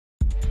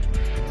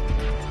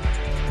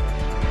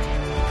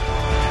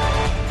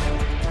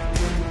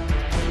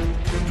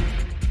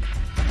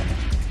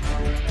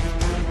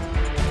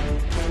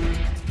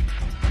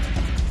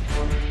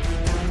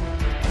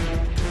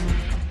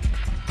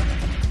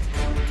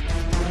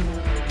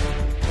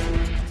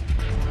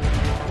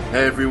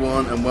Hey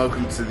everyone, and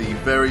welcome to the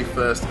very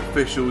first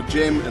official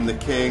Jim and the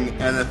King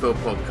NFL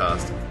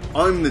podcast.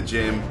 I'm the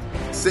Jim,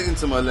 sitting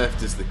to my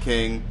left is the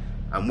King,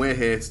 and we're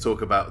here to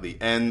talk about the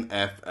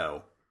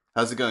NFL.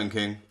 How's it going,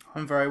 King?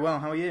 I'm very well,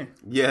 how are you?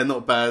 Yeah,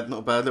 not bad, a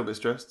little bit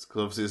stressed,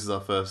 because obviously this is our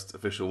first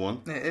official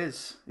one. It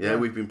is. Yeah,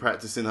 we've been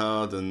practicing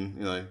hard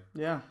and,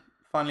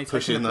 finally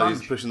pushing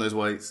those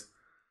weights.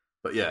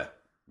 But yeah,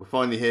 we're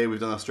finally here, we've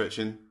done our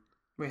stretching.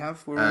 We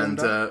have, we're all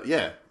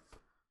done.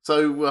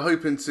 So we're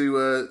hoping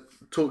to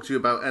talk to you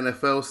about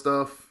NFL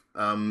stuff,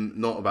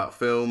 not about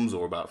films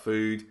or about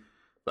food,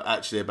 but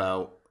actually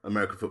about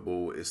American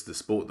football. It's the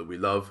sport that we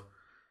love.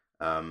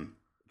 You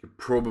could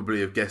probably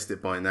have guessed it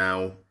by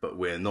now, but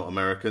we're not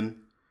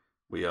American.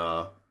 We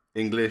are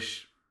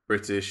English,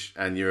 British,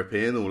 and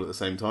European all at the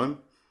same time.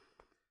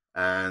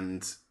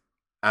 And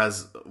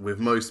as with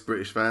most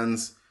British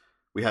fans,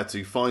 we had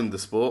to find the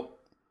sport.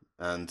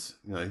 And,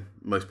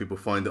 most people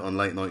find it on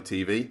late night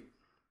TV.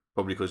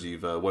 Probably because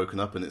you've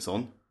woken up and it's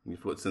on. You've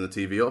forgot to turn the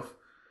TV off.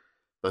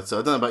 But I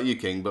don't know about you,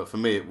 King, but for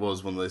me it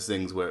was one of those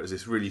things where it was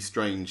this really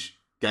strange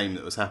game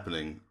that was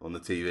happening on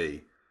the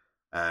TV.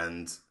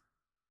 And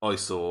I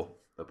saw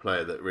a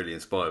player that really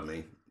inspired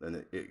me.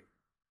 And it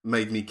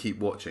made me keep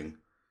watching.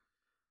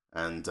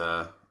 And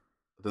I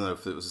don't know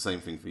if it was the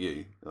same thing for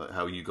you, like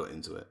how you got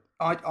into it.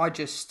 I'd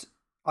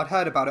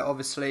heard about it,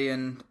 obviously,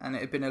 and it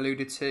had been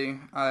alluded to.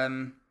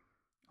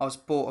 I was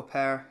bought a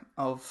pair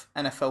of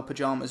NFL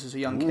pajamas as a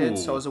young kid,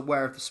 so I was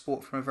aware of the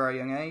sport from a very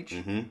young age.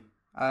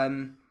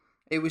 Mm-hmm.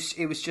 It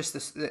was just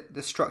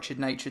the structured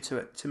nature to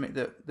it to me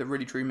that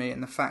really drew me,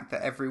 and the fact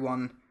that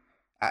everyone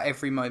at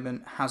every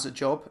moment has a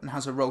job and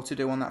has a role to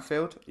do on that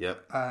field.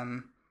 Yep.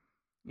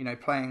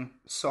 Playing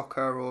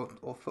soccer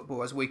or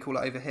football, as we call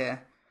it over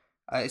here,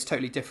 it's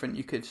totally different.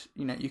 You could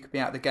be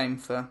out of the game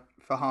for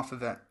half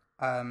of it.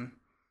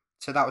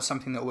 So that was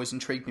something that always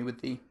intrigued me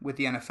with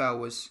the NFL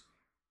was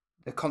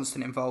the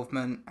constant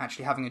involvement,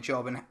 actually having a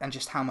job, and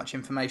just how much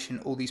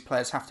information all these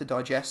players have to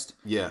digest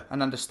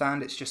and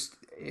understand. It's just,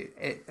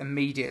 it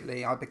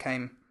immediately I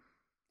became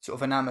sort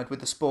of enamoured with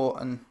the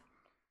sport and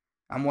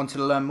wanted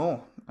to learn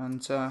more.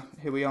 And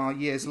here we are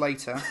years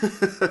later,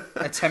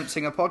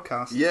 attempting a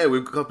podcast. Yeah,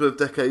 we've got a couple of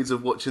decades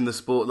of watching the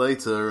sport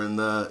later, and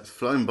it's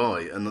flown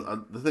by. And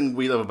the thing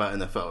we love about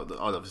NFL, that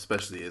I love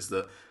especially, is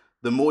that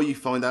the more you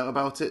find out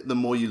about it, the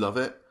more you love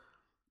it.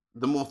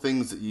 The more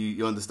things that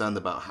you understand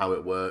about how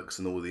it works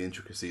and all the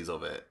intricacies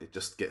of it, it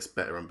just gets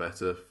better and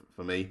better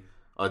for me.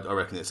 I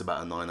reckon it's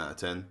about a 9 out of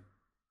 10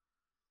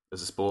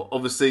 as a sport.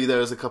 Obviously, there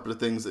is a couple of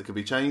things that could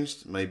be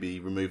changed. Maybe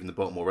removing the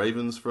Baltimore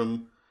Ravens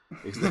from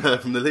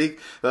the league.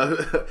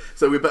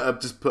 So we better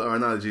just put our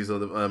analogies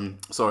on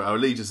our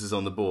allegiances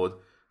on the board.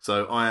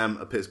 So I am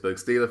a Pittsburgh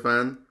Steelers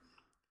fan,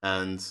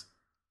 and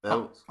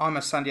I'm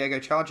a San Diego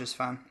Chargers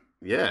fan.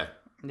 Yeah.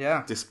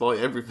 Yeah. Despite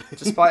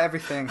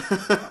everything.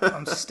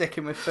 I'm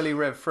sticking with Philly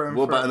Riv through and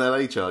What about an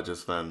LA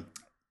Chargers fan?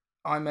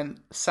 I'm a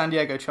San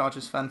Diego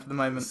Chargers fan for the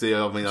moment. See, I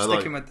mean,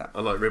 with that.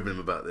 I like ribbing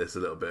him about this a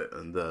little bit,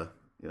 and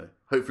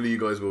hopefully you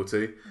guys will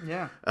too.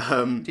 Yeah.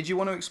 Did you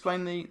want to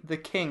explain the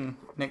King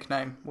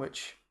nickname?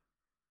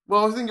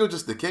 Well, I think you're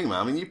just the King,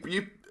 man. I mean,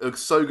 you are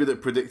so good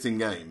at predicting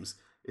games.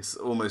 It's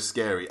almost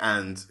scary,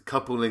 and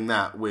coupling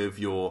that with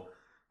your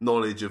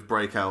knowledge of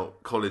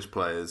breakout college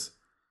players.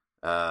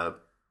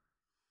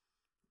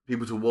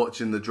 People to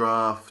watch in the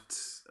draft.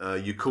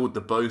 You called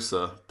the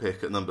Bosa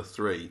pick at number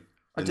 3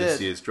 in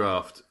this year's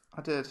draft.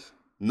 I did.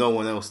 No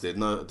one else did.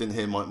 No, I didn't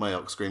hear Mike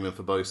Mayock screaming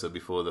for Bosa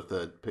before the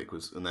 3rd pick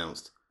was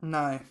announced.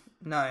 No.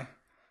 But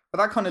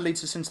that kind of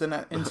leads us into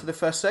the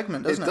first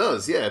segment, doesn't it? It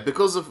does, yeah.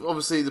 Because of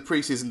obviously the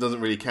preseason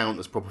doesn't really count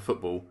as proper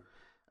football.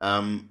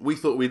 We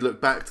thought we'd look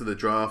back to the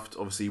draft.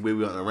 Obviously, we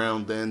weren't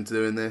around then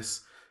doing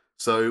this.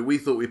 So we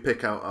thought we'd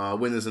pick out our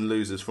winners and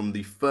losers from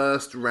the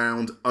first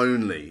round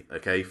only.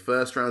 Okay,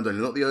 first round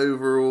only, not the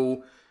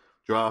overall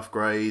draft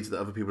grade that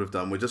other people have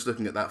done. We're just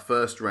looking at that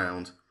first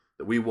round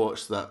that we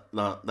watched that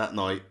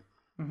night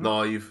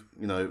live.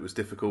 It was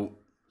difficult.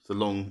 It's a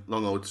long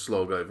old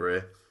slog over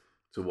here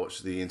to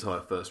watch the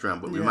entire first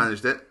round, but we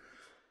managed it.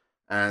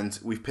 And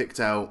we've picked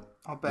out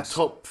the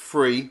top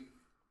 3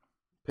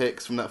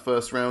 picks from that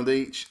first round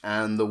each,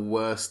 and the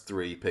worst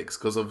 3 picks,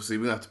 because obviously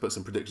we're going to have to put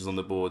some predictions on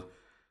the board,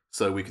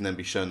 so we can then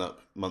be shown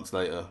up months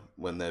later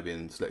when they're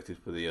being selected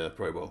for the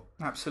Pro Bowl.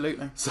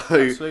 Absolutely.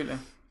 Absolutely.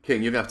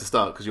 King, you're going to have to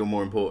start because you're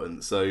more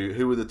important. So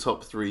who were the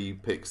top 3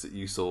 picks that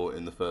you saw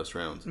in the first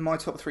round? My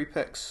top 3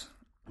 picks.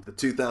 The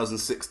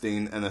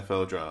 2016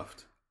 NFL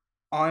Draft.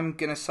 I'm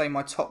going to say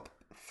my top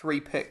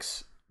 3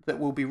 picks that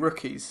will be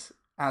rookies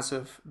as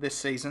of this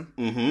season.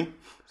 Mm-hmm.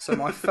 So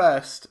my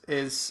first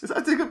is... Is that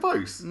a dig at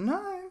Bose?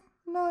 No.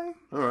 All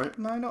right.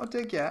 No, not a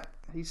dig yet.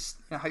 He's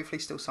hopefully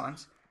still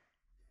signs.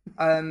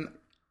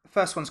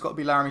 First one's got to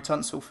be Laremy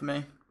Tunsil for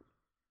me.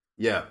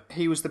 Yeah.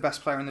 He was the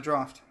best player in the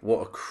draft.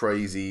 What a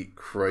crazy,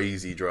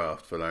 crazy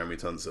draft for Laremy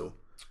Tunsil.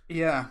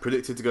 Yeah.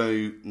 Predicted to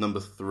go number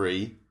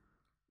 3.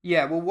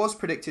 Yeah, well, was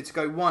predicted to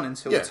go 1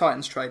 until the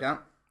Titans trade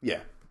out. Yeah.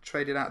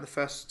 Traded out the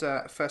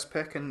first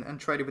pick and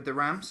traded with the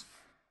Rams.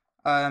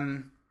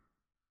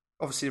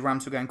 obviously the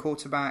Rams were going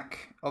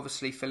quarterback.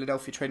 Obviously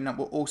Philadelphia trading up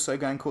were also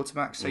going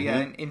quarterback. So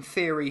yeah, in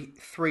theory,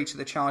 3 to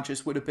the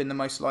Chargers would have been the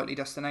most likely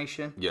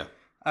destination. Yeah.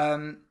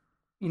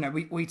 You know,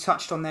 we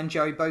touched on then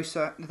Joey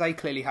Bosa. They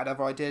clearly had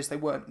other ideas. They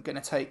weren't going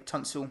to take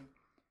Tunsil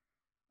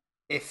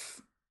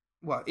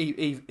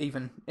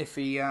even if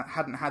he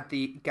hadn't had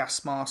the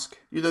gas mask.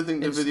 You don't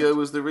think the video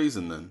was the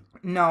reason then?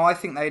 No, I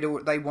think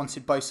they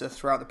wanted Bosa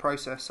throughout the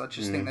process. I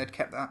just think they'd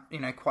kept that,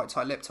 quite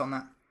tight-lipped on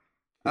that.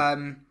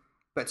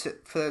 But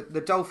for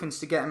the Dolphins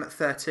to get him at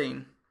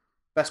 13,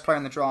 best player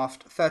in the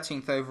draft,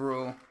 13th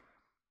overall,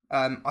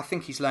 I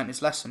think he's learnt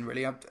his lesson,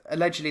 really.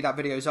 Allegedly, that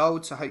video's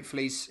old, so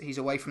hopefully he's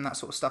away from that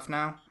sort of stuff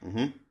now.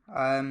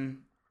 And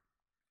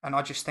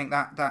I just think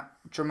that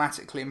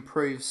dramatically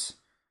improves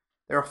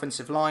their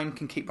offensive line,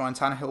 can keep Ryan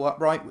Tannehill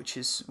upright, which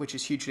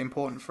is hugely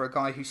important for a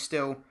guy who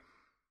still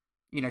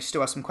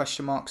has some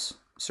question marks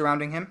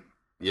surrounding him.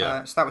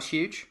 Yeah. So that was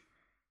huge.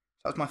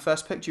 That was my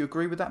first pick. Do you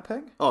agree with that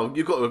pick? Oh,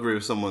 you've got to agree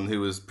with someone who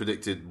was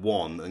predicted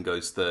 1 and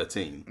goes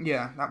 13.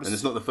 Yeah, that was. And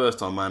it's not the first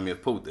time Miami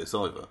have pulled this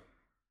either.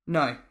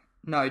 No,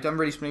 done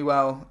really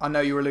well. I know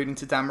you were alluding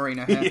to Dan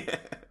Marino here.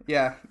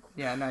 Yeah,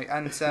 no,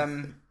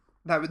 and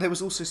there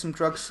was also some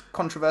drugs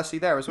controversy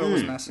there as well,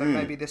 wasn't there? So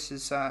maybe this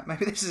is a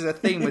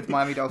theme with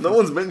Miami Dolphins. No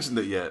one's mentioned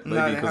it yet,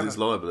 maybe because it's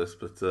libelous,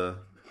 but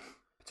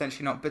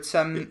potentially not. But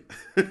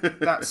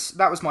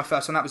that was my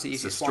first one. That was the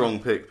easiest. It's a strong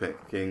pick,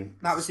 King.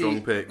 That was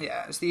strong pick.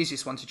 Yeah, it's the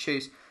easiest one to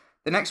choose.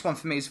 The next one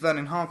for me is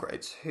Vernon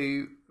Hargreaves,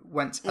 who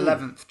went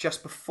 11th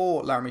just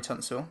before Laramie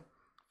Tunsil.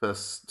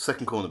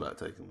 Second cornerback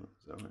taken.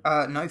 Is that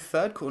right? No,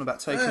 third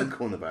cornerback taken. Third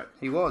cornerback.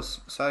 He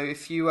was. So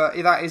if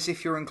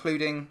you're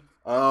including.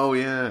 Oh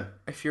yeah.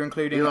 If you're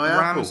including Eli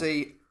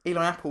Ramsey, Apple.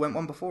 Eli Apple went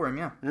one before him.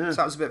 Yeah. So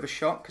that was a bit of a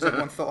shock because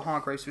everyone thought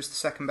Hargreaves was the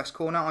second best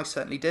corner. I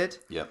certainly did.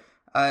 Yeah.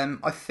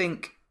 I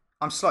think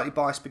I'm slightly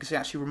biased because he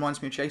actually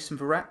reminds me of Jason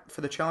Verrett for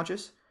the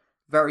Chargers.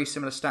 Very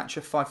similar stature,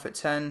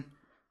 5'10".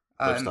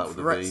 Both start with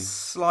a V.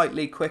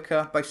 Slightly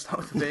quicker. Both start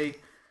with a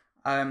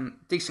V.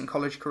 Decent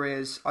college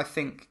careers. I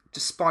think,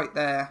 despite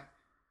their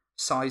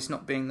size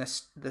not being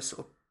the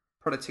sort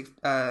of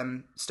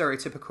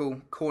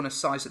stereotypical corner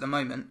size at the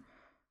moment,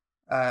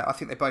 I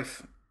think they're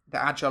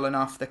agile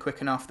enough, they're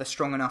quick enough, they're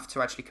strong enough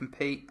to actually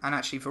compete. And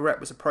actually, Verrett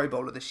was a Pro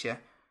Bowler this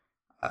year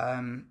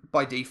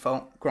by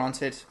default.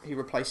 Granted, he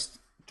replaced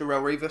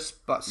Darrelle Revis,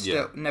 but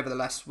still,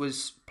 nevertheless,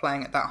 was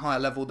playing at that higher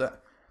level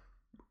that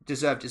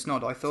deserved his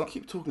nod, I thought.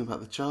 You keep talking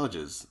about the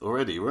Chargers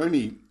already. We're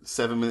only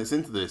 7 minutes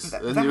into this,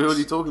 and you're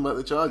already talking about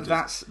the Chargers.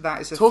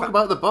 That is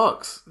about the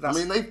Bucks. I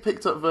mean, they've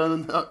picked up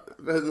Vernon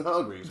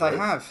Hargreaves. They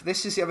have.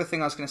 This is the other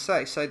thing I was going to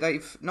say. So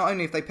they've not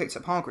only have they picked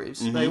up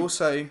Hargreaves, they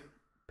also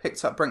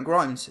picked up Brent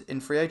Grimes in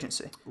free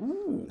agency.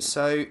 Ooh.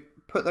 So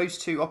put those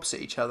two opposite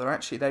each other.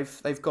 Actually,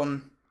 they've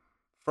gone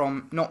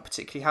from not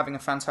particularly having a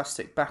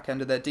fantastic back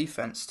end of their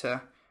defense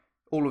to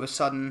all of a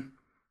sudden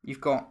you've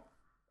got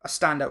a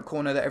standout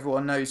corner that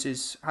everyone knows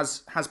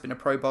has been a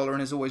Pro Bowler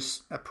and is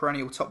always a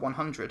perennial top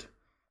 100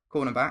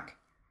 cornerback.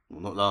 Well,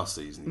 not last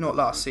season. Not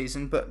last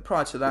season, but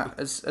prior to that,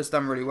 has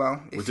done really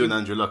well. We're doing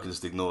Andrew Luck and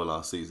just ignore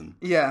last season.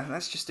 Yeah,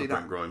 let's just do that.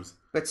 Brent Grimes.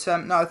 But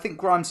no, I think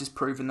Grimes is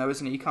proven though,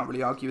 isn't he? You can't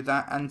really argue with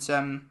that.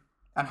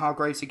 And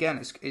Hargreaves again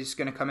is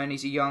going to come in.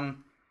 He's a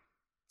young,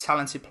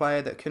 talented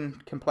player that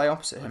can play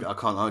opposite him. I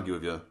can't argue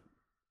with you.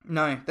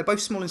 No, they're both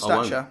small in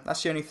stature.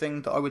 That's the only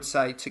thing that I would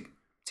say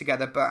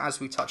together. But as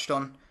we touched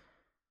on,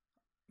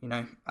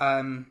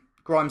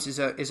 Grimes is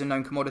a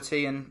known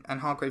commodity, and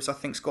Hargreaves I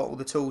think's got all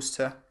the tools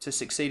to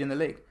succeed in the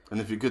league. And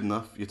if you're good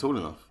enough, you're tall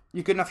enough.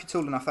 You're good enough, you're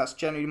tall enough. That's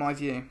generally my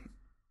view,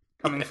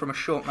 coming from a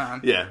short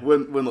man. Yeah,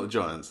 we're not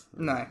giants.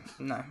 No,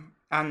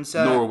 and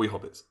nor are we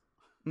hobbits.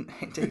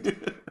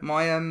 Indeed,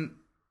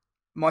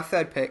 my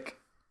third pick.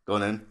 Go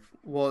on in.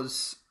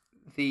 Was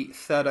the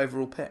third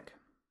overall pick.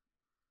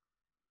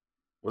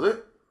 Was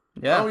it?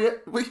 Yeah. Oh yeah.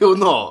 Well, you're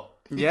not.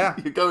 Yeah.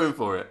 You're going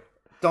for it.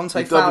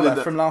 Dante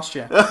Fowler from last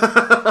year.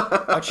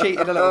 I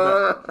cheated a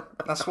little bit.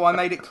 That's why I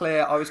made it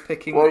clear I was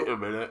picking Wait a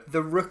minute.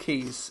 The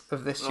rookies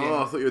of this year.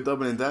 Oh, I thought you were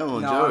doubling down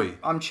on no, Joey.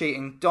 I'm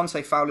cheating.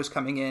 Dante Fowler's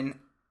coming in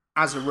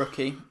as a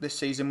rookie this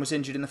season, was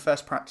injured in the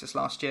first practice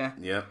last year.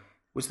 Yeah.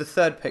 Was the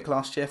third pick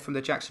last year from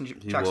the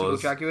Jacksonville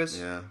Jaguars.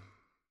 Yeah.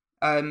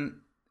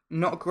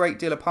 Not a great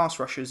deal of pass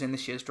rushers in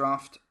this year's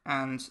draft,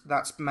 and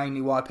that's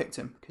mainly why I picked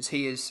him, because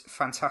he is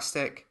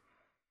fantastic.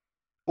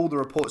 All the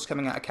reports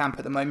coming out of camp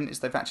at the moment is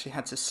they've actually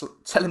had to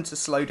tell him to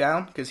slow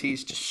down because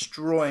he's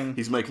destroying.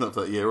 He's making up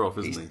for that year off,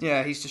 isn't he?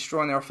 Yeah, he's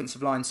destroying their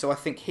offensive line. So I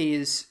think he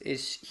is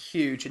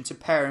huge, and to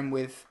pair him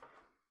with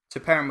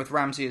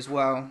Ramsey as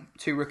well,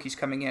 two rookies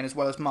coming in, as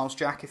well as Miles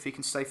Jack if he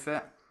can stay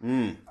fit.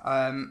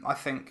 I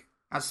think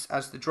as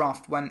the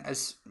draft went,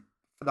 as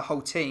for the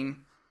whole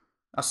team,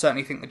 I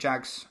certainly think the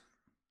Jags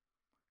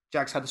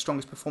had the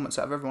strongest performance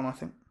out of everyone, I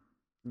think.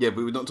 Yeah,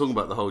 but we're not talking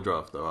about the whole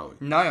draft, though, are we?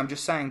 No, I'm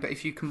just saying, but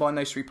if you combine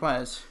those three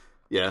players,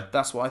 yeah,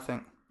 that's what I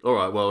think. All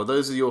right, well,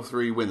 those are your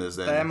three winners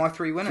then. They're my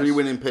three winners. 3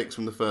 winning picks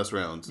from the first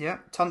round. Yeah,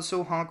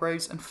 Tunsil,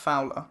 Hargreaves, and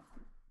Fowler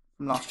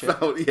from last year.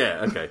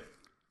 Yeah, okay.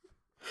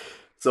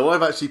 So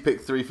I've actually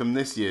picked 3 from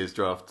this year's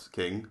draft,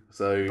 King.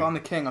 So But I'm the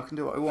king. I can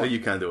do what I want. you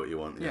can do what you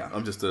want. Yeah. Yeah.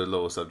 I'm just a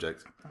loyal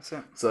subject. That's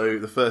it. So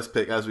the first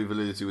pick, as we've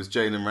alluded to, was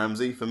Jalen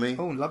Ramsey for me.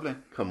 Oh, lovely.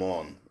 Come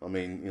on. I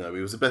mean, he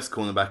was the best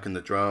cornerback in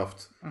the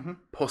draft.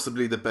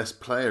 Possibly the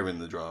best player in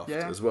the draft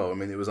as well. I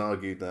mean, it was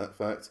argued that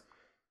fact.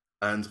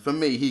 And for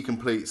me, he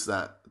completes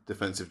that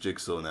defensive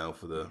jigsaw now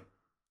for the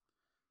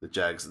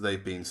Jags.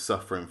 They've been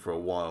suffering for a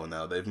while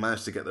now. They've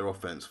managed to get their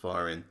offense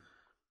firing,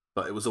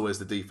 but it was always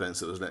the defense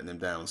that was letting them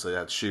down. So they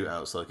had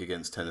shootouts like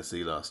against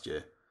Tennessee last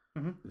year.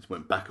 It just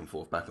went back and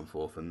forth,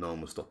 and no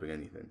one was stopping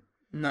anything.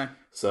 No.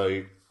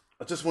 So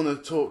I just want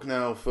to talk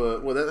now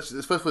there's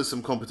first of all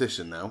some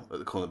competition now at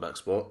the cornerback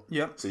spot.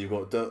 Yep. So you've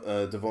got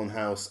Devon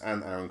House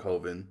and Aaron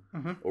Colvin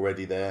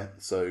already there.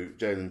 So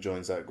Jalen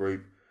joins that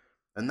group.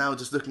 And now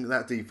just looking at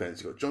that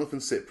defense, you've got Jonathan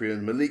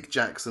Cyprien, Malik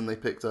Jackson they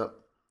picked up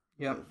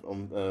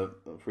on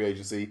free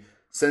agency,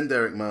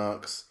 Derek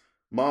Marks,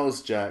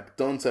 Miles Jack,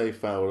 Dante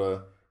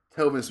Fowler,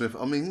 Telvin Smith.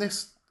 I mean,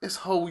 this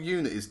whole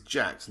unit is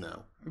jacked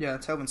now. Yeah,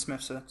 Telvin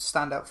Smith's a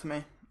standout for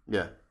me.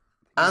 Yeah.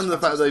 And the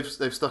fact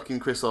they've stuck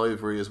in Chris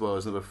Ivory as well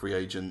as another free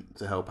agent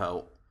to help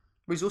out.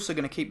 He's also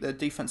going to keep the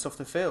defense off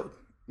the field.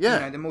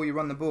 Yeah. The more you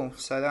run the ball.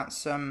 So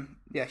that's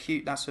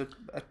huge. That's a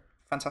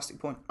fantastic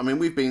point. I mean,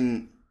 we've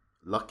been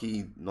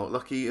not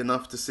lucky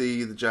enough to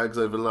see the Jags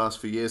over the last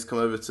few years come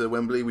over to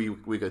Wembley.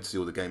 We go to see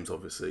all the games,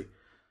 obviously.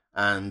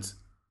 And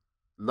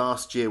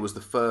last year was the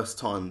first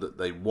time that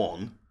they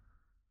won.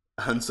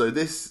 And so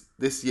this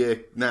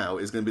year now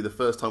is going to be the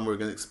first time we're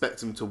going to expect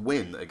them to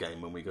win a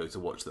game when we go to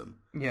watch them.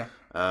 Yeah.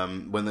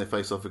 When they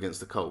face off against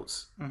the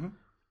Colts.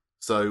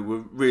 So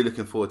we're really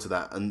looking forward to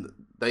that. And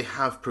they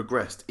have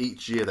progressed.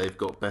 Each year they've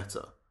got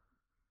better.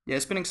 Yeah,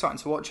 it's been exciting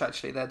to watch,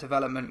 actually, their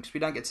development, because we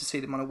don't get to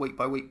see them on a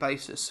week-by-week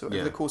basis. So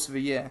over the course of a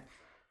year,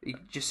 you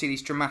just see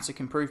these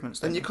dramatic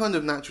improvements. And you kind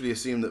of naturally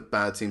assume that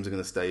bad teams are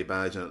going to stay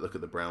bad. You don't look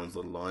at the Browns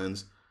or the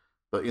Lions.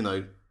 But,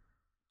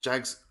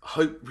 Jags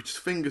hope, which is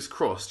fingers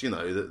crossed,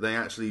 that they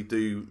actually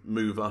do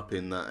move up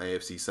in that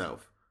AFC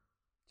South.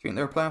 Do you think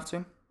they're a playoff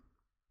team?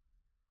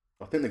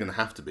 I think they're going to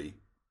have to be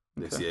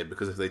this year,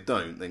 because if they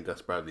don't, then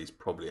Gus Bradley's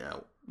probably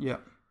out. Yeah.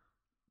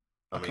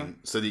 I mean,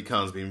 Sadiq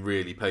Khan's been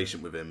really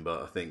patient with him,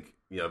 but I think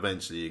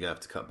eventually you're going to have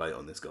to cut bait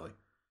on this guy.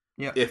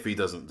 Yeah. If he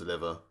doesn't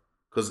deliver.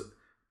 Because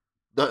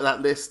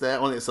that list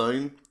there on its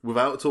own,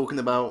 without talking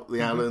about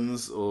the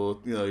Allens or,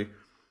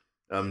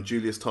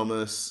 Julius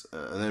Thomas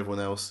and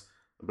everyone else,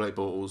 Blake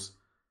Bortles,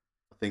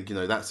 I think,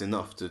 that's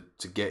enough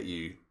to get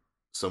you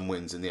some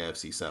wins in the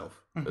AFC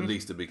South, at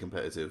least to be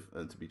competitive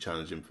and to be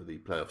challenging for the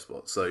playoff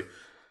spot. So,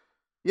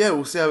 yeah,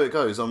 we'll see how it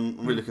goes. I'm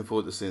really looking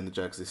forward to seeing the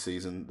Jags this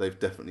season. They've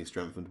definitely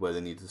strengthened where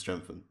they need to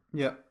strengthen.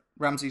 Yeah.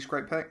 Ramsey's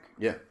great pick.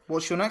 Yeah.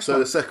 What's your next one? So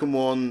the second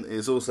one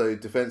is also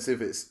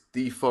defensive. It's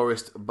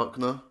DeForest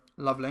Buckner.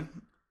 Lovely.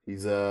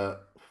 He's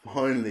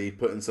finally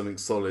putting something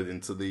solid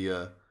into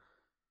the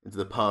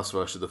pass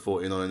rush of the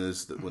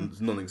 49ers that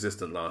was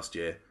non-existent last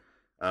year.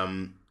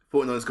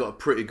 49ers got a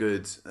pretty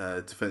good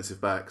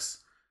defensive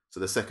backs, so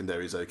the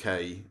secondary is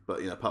okay.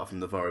 But apart from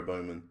Navarro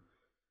Bowman,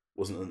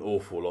 wasn't an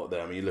awful lot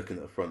there. I mean, you're looking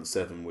at a front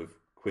seven with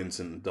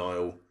Quinton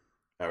Dial,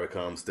 Eric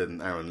Armstead,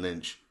 and Aaron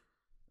Lynch.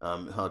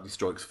 It hardly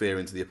strikes fear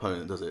into the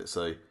opponent, does it?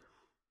 So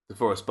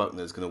DeForest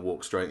Buckner is going to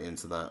walk straight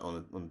into that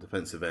on the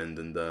defensive end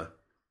and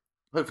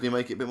hopefully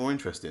make it a bit more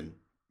interesting.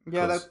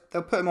 Yeah,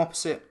 they'll put him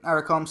opposite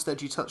Eric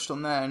Armstead, you touched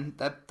on there, and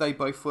they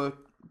both were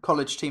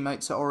college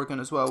teammates at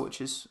Oregon as well,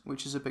 which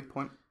is a big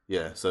point.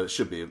 Yeah, so it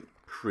should be a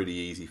pretty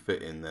easy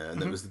fit in there.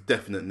 And there was a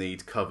definite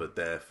need covered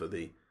there for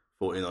the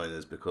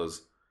 49ers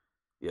because,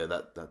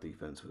 that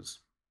defense was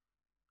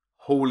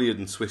holier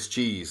than Swiss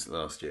cheese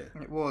last year.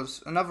 It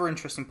was. Another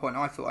interesting point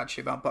I thought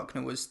actually about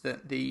Buckner was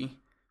that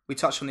we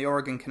touched on the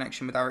Oregon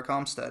connection with Eric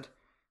Armstead.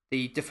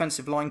 The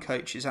defensive line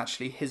coach is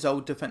actually his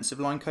old defensive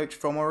line coach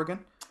from Oregon.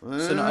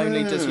 So not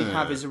only does he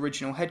have his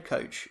original head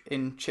coach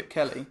in Chip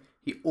Kelly,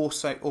 he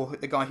also, or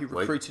the guy who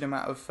recruited him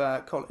out of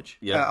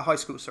high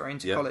school,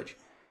 into college,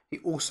 he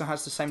also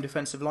has the same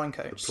defensive line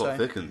coach. The plot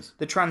thickens.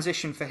 The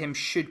transition for him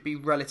should be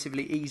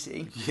relatively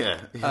easy.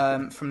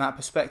 From that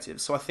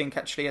perspective. So I think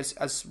actually,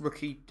 as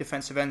rookie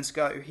defensive ends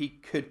go, he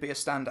could be a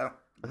standout.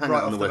 And hanging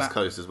out on the West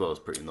Coast as well is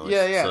pretty nice.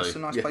 Yeah, it's a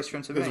nice place for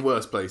him to be. There's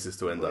worse places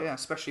to end up. Yeah,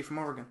 especially from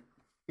Oregon.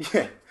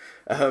 Yeah.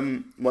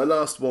 My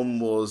last one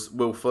was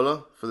Will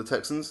Fuller for the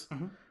Texans.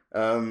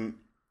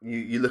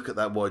 You look at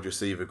that wide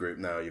receiver group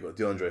now. You've got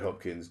DeAndre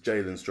Hopkins,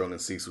 Jalen Strong, and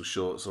Cecil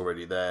Short's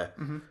already there.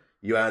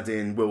 You add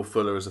in Will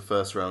Fuller as a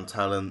first-round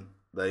talent.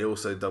 They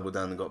also doubled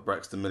down and got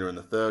Braxton Miller in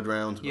the third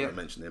round. I won't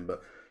mention him,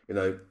 but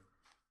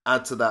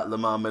add to that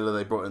Lamar Miller.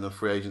 They brought in a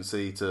free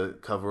agency to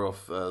cover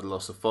off the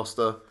loss of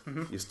Foster.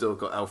 You've still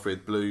got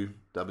Alfred Blue,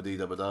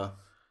 dabba-dee-dabba-da.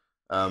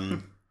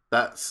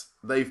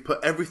 They've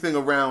put everything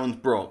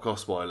around Brock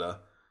Osweiler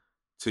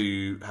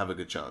to have a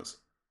good chance.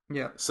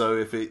 Yeah. So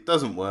if it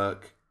doesn't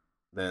work,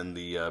 then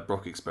the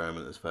Brock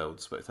experiment has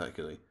failed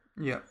spectacularly.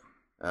 Yeah.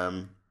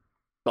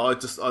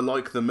 But I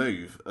like the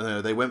move.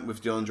 They went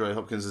with DeAndre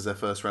Hopkins as their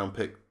first round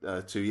pick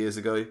 2 years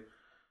ago,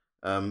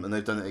 and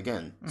they've done it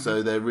again.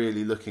 So they're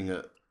really looking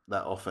at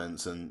that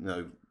offense,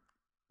 and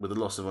with the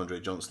loss of Andre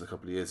Johnson a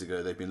couple of years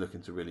ago, they've been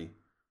looking to really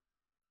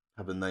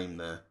have a name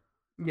there.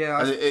 Yeah,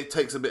 and it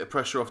takes a bit of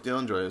pressure off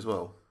DeAndre as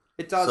well.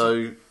 It does.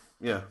 So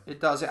yeah, it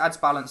does. It adds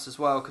balance as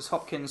well because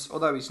Hopkins,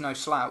 although he's no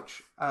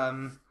slouch,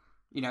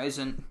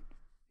 isn't.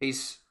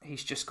 He's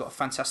just got a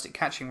fantastic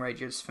catching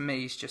radius. For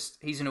me,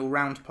 he's an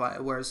all-round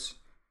player, whereas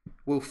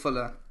Will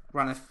Fuller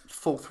ran a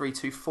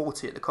 4.32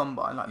 40 at the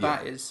combine.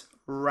 That is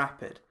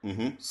rapid.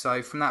 Mm-hmm.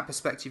 So from that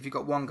perspective, you've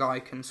got one guy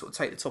who can sort of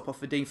take the top off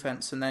the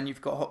defense, and then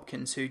you've got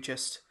Hopkins who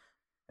just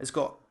has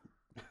got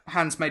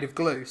hands made of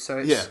glue. So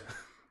it's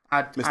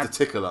Mr.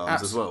 Tickle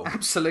Arms as well.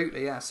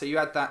 Absolutely, yeah. So you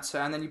add that,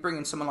 and then you bring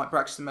in someone like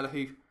Braxton Miller,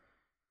 who,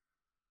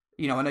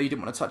 I know you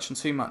didn't want to touch on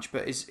too much,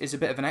 but is a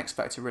bit of an X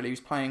factor really. He was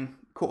playing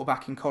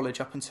quarterback in college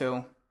up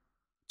until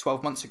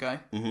 12 months ago.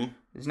 Mm-hmm.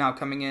 He's now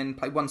coming in,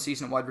 played one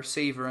season at wide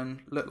receiver,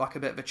 and looked like a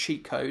bit of a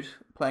cheat code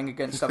playing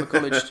against other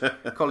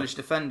college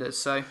defenders.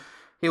 So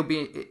that'll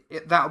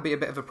be a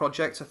bit of a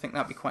project. I think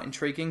that'll be quite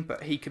intriguing.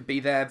 But he could be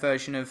their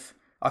version of.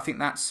 I think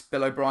that's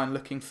Bill O'Brien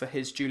looking for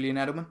his Julian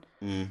Edelman,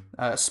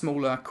 a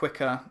smaller,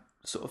 quicker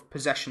sort of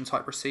possession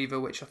type receiver,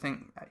 which I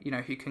think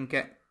who can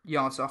get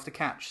yards after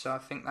catch. So I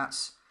think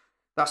that's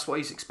what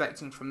he's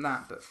expecting from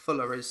that. But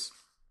Fuller is,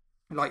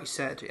 like you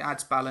said, it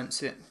adds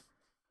balance.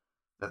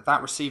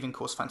 That receiving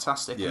course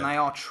fantastic, and they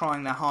are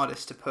trying their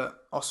hardest to put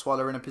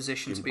Osweiler in a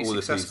position to be all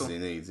successful. The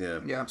pieces he needs,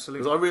 yeah,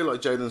 absolutely. Because I really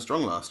liked Jalen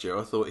Strong last year.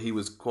 I thought he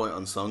was quite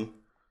unsung.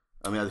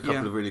 I mean, he had a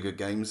couple of really good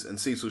games, and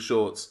Cecil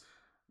Shorts.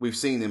 We've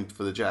seen him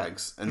for the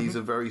Jags, and he's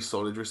a very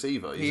solid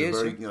receiver. He's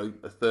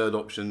a third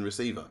option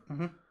receiver.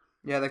 Mm-hmm.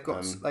 Yeah, they've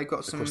got some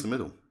across the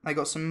middle. They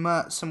got some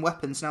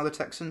weapons now. The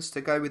Texans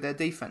to go with their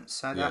defense.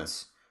 So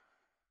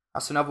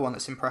that's another one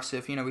that's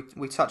impressive.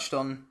 We touched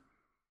on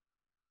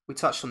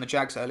the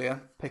Jags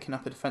earlier, picking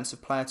up a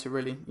defensive player to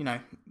really,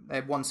 they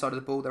have one side of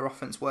the ball, their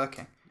offense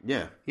working.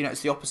 Yeah.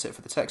 It's the opposite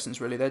for the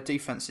Texans, really. Their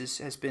defense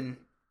has been,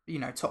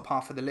 top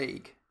half of the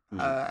league,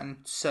 and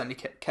certainly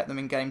kept them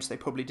in games they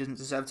probably didn't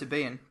deserve to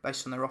be in,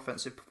 based on their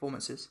offensive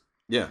performances.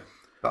 Yeah.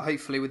 But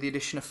hopefully, with the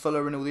addition of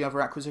Fuller and all the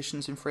other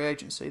acquisitions in free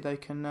agency, they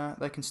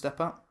can step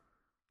up.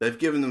 They've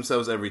given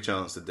themselves every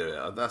chance to do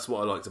it. That's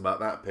what I liked about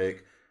that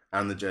pick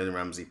and the Jalen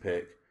Ramsey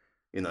pick.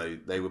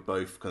 They were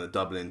both kind of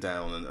doubling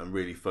down and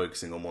really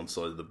focusing on one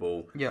side of the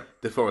ball. Yeah.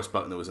 DeForest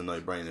Buckner was a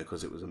no-brainer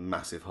because it was a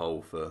massive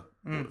hole for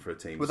a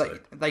team. Well,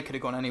 they could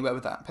have gone anywhere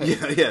with that pick.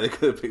 Yeah, they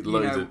could have picked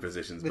loads of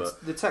positions.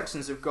 But the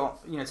Texans have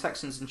got,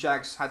 Texans and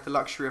Jags had the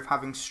luxury of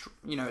having,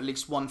 at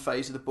least one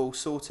phase of the ball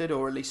sorted,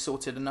 or at least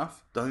sorted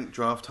enough. Don't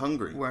draft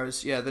hungry.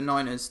 Whereas, the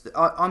Niners,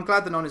 I'm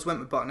glad the Niners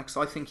went with Buckner because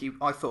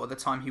I thought at the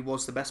time he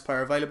was the best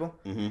player available,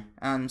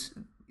 and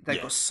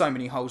they've got so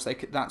many holes.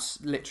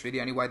 That's literally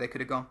the only way they could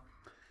have gone.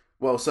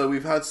 Well, so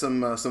we've had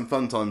some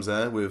fun times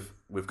there with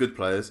good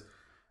players.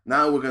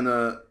 Now we're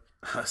gonna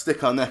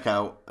stick our neck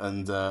out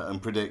and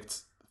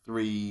predict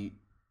 3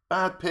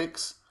 bad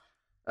picks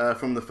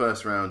from the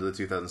first round of the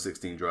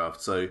 2016 draft.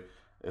 So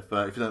if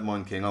you don't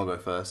mind, King, I'll go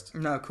first.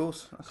 No, of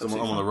course. I'm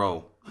on a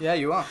roll. Yeah,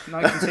 you are.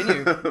 No,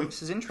 continue.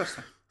 This is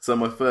interesting. So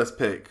my first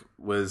pick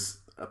was,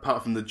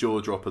 apart from the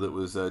jaw dropper that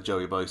was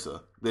Joey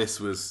Bosa, this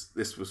was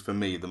for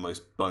me the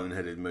most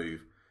boneheaded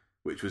move,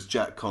 which was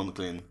Jack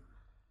Conklin.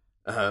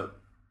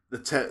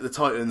 The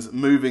Titans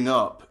moving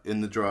up in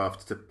the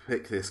draft to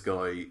pick this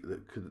guy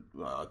that could,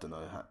 I don't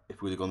know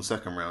if we'd have gone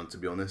second round, to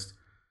be honest.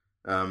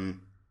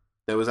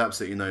 There was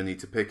absolutely no need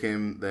to pick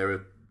him. There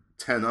are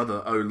 10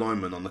 other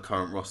O-linemen on the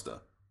current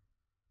roster.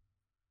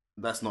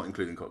 That's not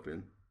including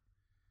Conklin.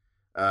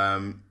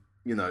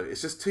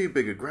 It's just too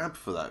big a grab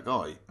for that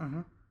guy.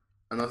 Mm-hmm.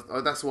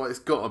 And that's why it's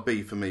got to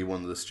be, for me,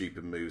 one of the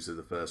stupid moves of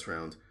the first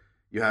round.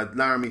 You had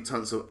Laramie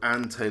Tunsil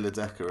and Taylor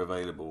Decker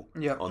available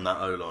on that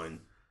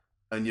O-line.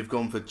 And you've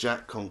gone for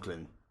Jack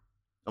Conklin.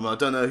 I mean, I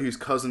don't know whose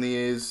cousin he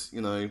is,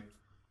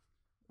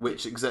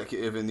 which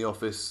executive in the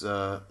office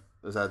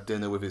has had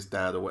dinner with his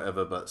dad or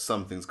whatever, but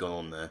something's gone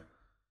on there.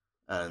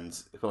 And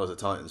if I was a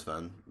Titans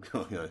fan,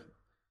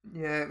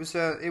 yeah, it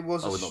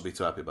was. I would not be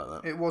too happy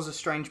about that. It was a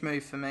strange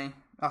move for me.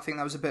 I think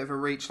that was a bit of a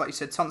reach. Like you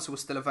said, Tunsil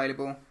was still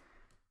available.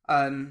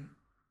 And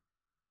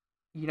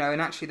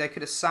actually they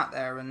could have sat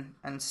there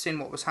and seen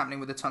what was happening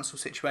with the Tunsil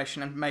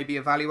situation and maybe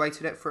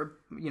evaluated it for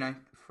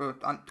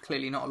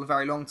clearly not a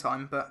very long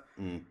time, but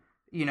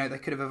they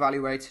could have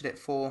evaluated it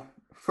for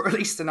at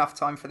least enough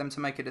time for them to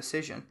make a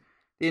decision.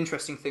 The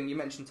interesting thing, you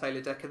mentioned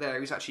Taylor Decker there,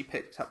 he was actually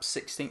picked up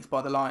 16th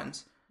by the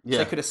Lions. Yeah.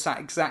 So they could have sat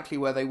exactly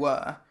where they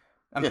were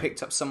and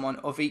picked up someone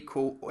of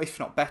equal, if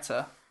not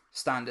better,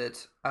 standard,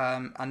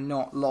 and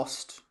not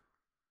lost.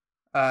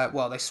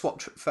 They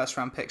swapped first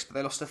round picks, but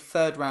they lost a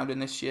third round in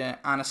this year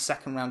and a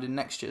second round in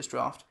next year's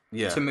draft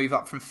to move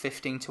up from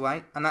 15 to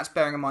 8. And that's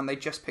bearing in mind they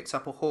just picked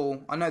up a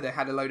haul. I know they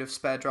had a load of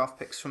spare draft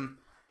picks from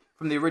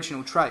the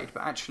original trade,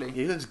 but actually...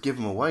 You don't just give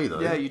them away, though.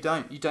 Yeah, you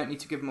don't. You don't need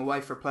to give them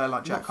away for a player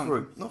like Jack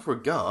Conklin. Not for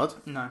a guard.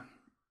 No.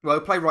 Well,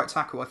 he'll play right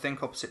tackle, I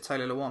think, opposite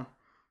Taylor Lewan.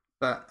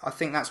 But I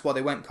think that's why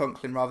they went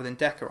Conklin rather than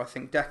Decker. I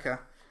think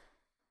Decker,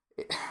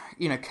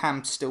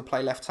 can still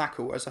play left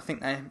tackle, whereas I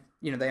think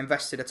they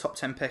invested a top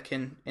 10 pick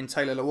in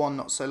Taylor Lewan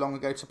not so long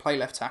ago to play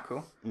left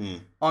tackle.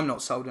 I'm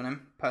not sold on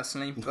him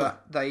personally,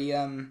 but they,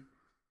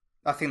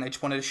 I think they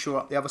just wanted to shore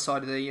up the other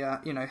side of the,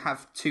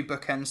 have two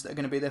bookends that are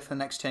going to be there for the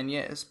next 10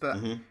 years. But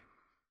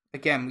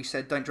again, we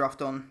said don't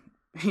draft on,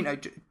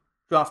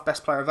 draft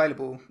best player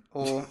available,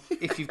 or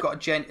if you've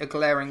got a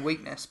glaring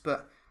weakness.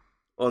 But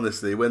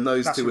honestly, when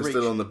those two are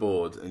still on the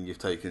board and you've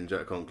taken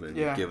Jack Conklin,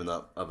 you've given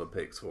up other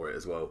picks for it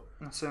as well.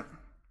 That's it.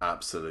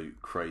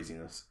 Absolute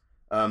craziness.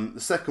 The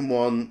second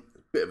one,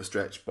 bit of a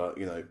stretch, but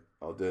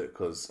I'll do it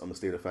because I'm a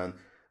Steeler fan.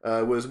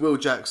 Was Will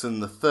Jackson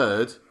the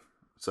third?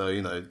 So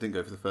didn't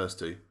go for the first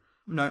two.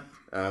 No.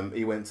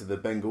 He went to the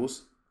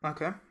Bengals.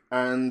 Okay.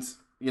 And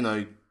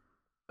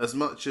as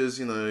much as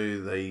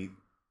they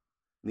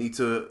need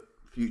to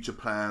future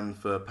plan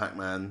for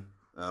Pac-Man,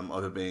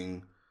 either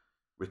being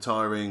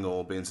retiring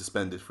or being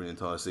suspended for an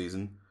entire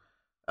season,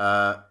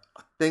 I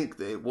think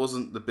that it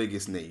wasn't the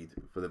biggest need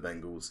for the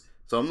Bengals.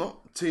 So I'm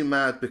not too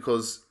mad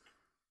because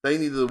they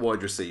needed a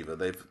wide receiver.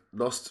 They've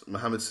lost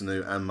Mohamed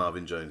Sanu and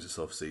Marvin Jones this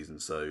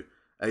offseason, so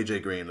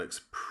AJ Green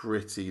looks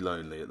pretty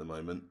lonely at the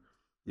moment.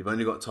 You've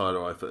only got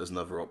Tyler Eifert as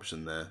another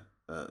option there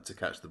to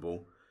catch the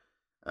ball.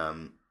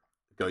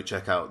 Go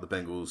check out the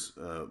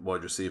Bengals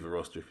wide receiver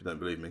roster if you don't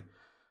believe me.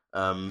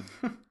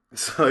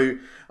 So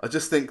I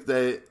just think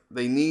they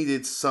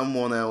needed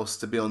someone else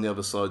to be on the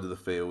other side of the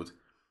field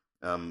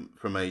from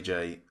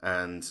AJ,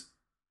 and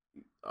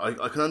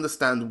I can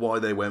understand why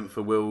they went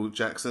for Will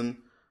Jackson,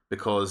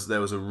 because there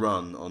was a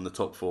run on the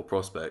top four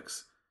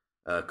prospects.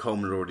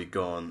 Coleman had already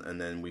gone, and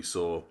then we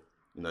saw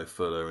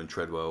Fuller and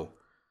Treadwell.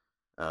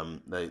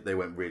 They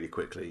went really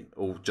quickly,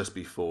 all just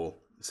before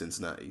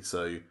Cincinnati.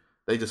 So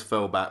they just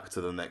fell back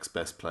to the next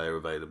best player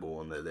available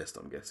on their list,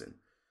 I'm guessing.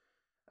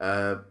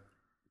 But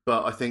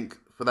I think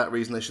for that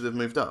reason, they should have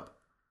moved up.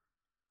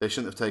 They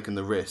shouldn't have taken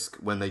the risk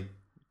when they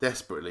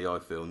desperately, I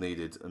feel,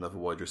 needed another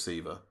wide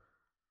receiver.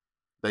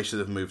 They should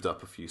have moved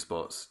up a few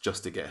spots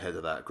just to get ahead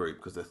of that group,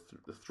 because the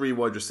three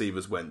wide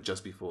receivers went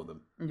just before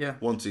them. Yeah.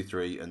 1, 2,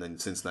 3, and then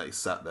Cincinnati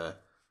sat there.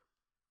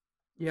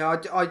 Yeah, I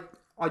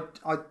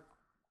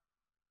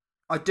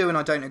do and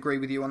I don't agree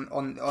with you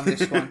on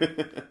this one.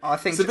 I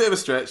think it's a bit of a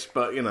stretch,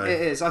 but it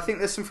is. I think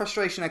there's some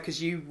frustration there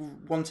because you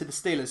wanted the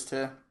Steelers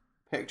to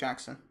pick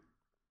Jackson.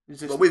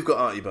 Well, we've got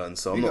Artie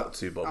Burns, so I'm not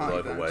too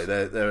bothered either way.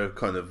 They're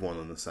kind of one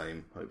and the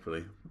same,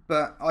 hopefully.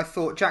 But I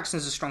thought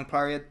Jackson's a strong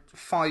player. He had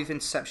 5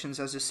 interceptions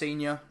as a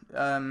senior.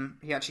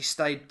 He actually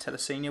stayed till a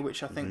senior,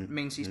 which I think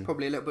means he's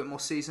probably a little bit more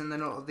seasoned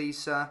than a lot of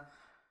these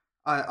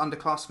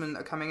underclassmen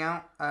that are coming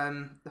out.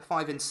 The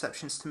 5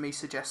 interceptions to me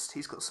suggest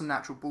he's got some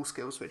natural ball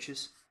skills, which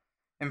is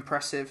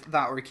impressive.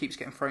 That or he keeps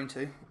getting thrown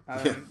to,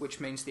 which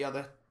means the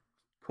other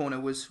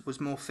corner was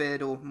more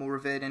feared or more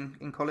revered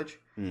in college.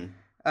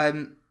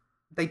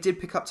 They did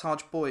pick up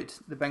Taj Boyd,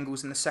 the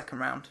Bengals, in the second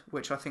round,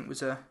 which I think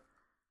was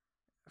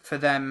for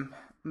them,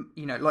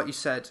 like you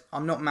said,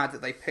 I'm not mad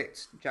that they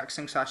picked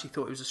Jackson because I actually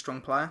thought he was a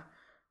strong player.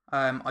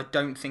 I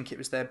don't think it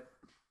was their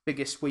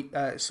biggest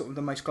sort of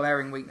the most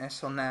glaring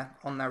weakness on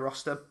their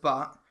roster,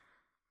 but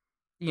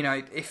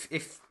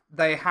if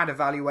they had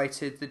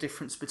evaluated the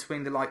difference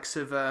between the likes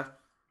of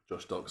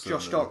Josh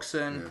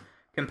Doxson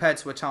compared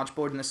to a Taj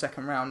Boyd in the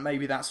second round,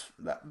 maybe that's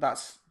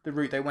the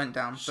route they went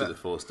down. Should have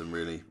forced them,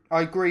 really.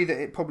 I agree that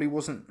it probably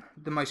wasn't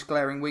the most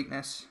glaring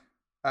weakness,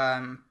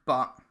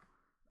 but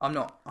I'm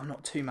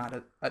not too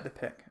mad at the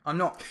pick. I'm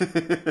not.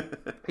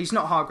 He's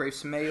not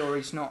Hargreaves to me, or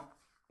he's not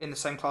in the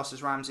same class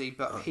as Ramsey,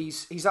 but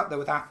he's up there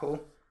with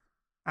Apple,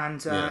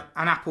 and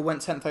Apple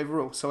went 10th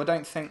overall. So I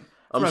don't think.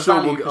 I'm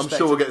sure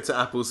we'll get to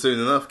Apple soon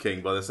enough,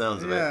 King. By the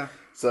sounds of it.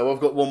 So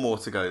I've got one more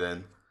to go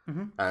then,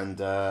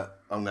 and I'm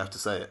gonna have to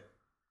say it.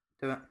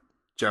 Do it.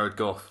 Jared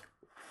Goff.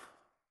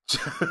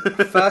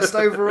 First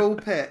overall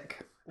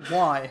pick.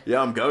 Why?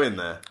 Yeah, I'm going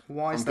there.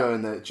 Why is that? I'm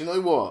going there. Do you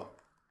know what?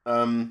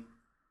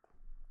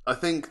 I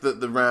think that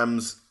the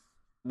Rams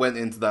went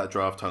into that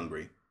draft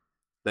hungry.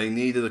 They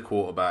needed a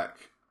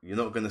quarterback. You're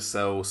not going to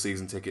sell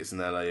season tickets in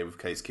LA with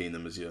Case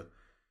Keenum as your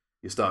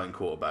starting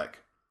quarterback.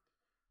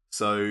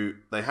 So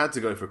they had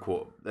to go for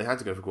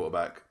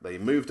quarterback. They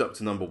moved up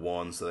to number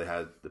 1, so they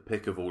had the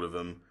pick of all of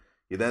them.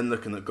 You're then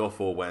looking at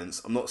Goff or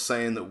Wentz. I'm not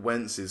saying that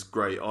Wentz is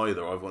great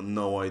either. I've got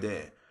no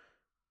idea.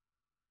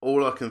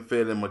 All I can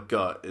feel in my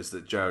gut is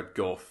that Jared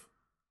Goff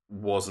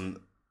wasn't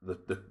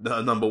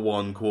the number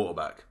 1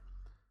 quarterback.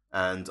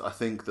 And I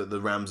think that the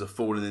Rams have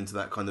fallen into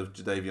that kind of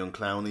Jadeveon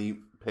Clowney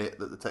pit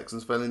that the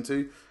Texans fell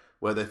into,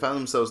 where they found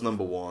themselves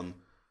number 1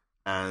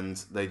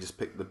 and they just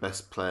picked the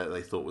best player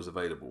they thought was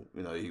available.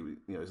 He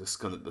was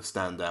kind of the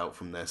standout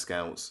from their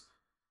scouts,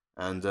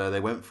 and they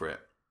went for it.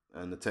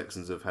 And the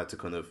Texans have had to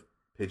kind of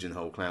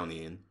pigeonhole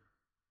Clowney in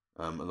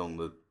along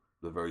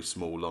the very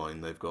small line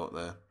they've got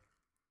there.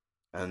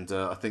 And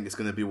I think it's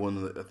going to be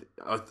one that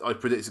I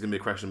predict it's going to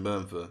be a crash and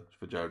burn for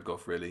Jared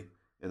Goff, really,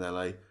 in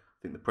LA. I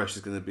think the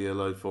pressure's going to be a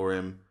load for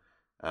him.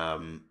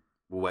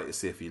 We'll wait to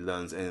see if he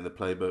learns any of the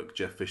playbook.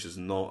 Jeff Fisher's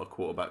not a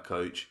quarterback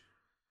coach.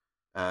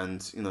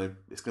 And,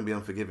 it's going to be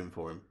unforgiving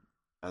for him.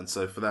 And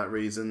so for that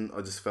reason,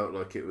 I just felt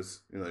like it was,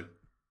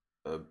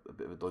 a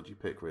bit of a dodgy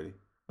pick, really.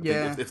 I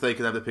Yeah. think if they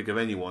could have the pick of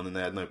anyone and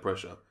they had no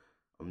pressure,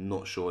 I'm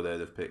not sure they'd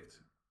have picked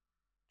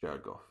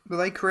Jared Goff. Well,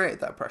 they created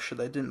that pressure,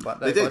 they didn't, by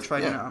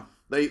trading it up.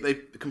 They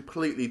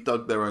completely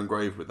dug their own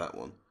grave with that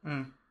one.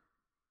 Mm.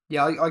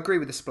 Yeah, I agree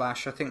with the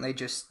splash. I think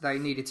they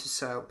needed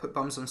to put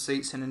bums on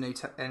seats in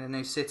a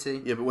new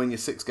city. Yeah, but when you're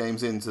 6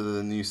 games into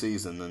the new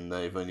season and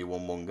they've only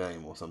won 1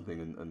 game or something,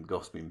 and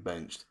Goff's been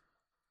benched,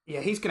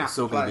 yeah, he's going to have to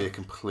still play. going to be a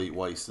complete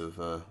waste of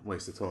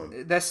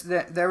time.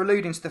 They're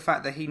alluding to the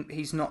fact that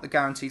he's not the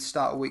guaranteed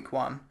starter week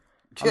 1.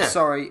 I'm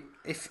sorry,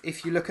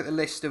 if you look at the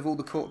list of all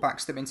the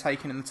quarterbacks that have been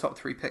taken in the top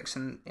 3 picks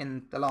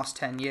in the last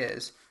 10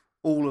 years,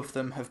 all of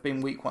them have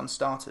been week 1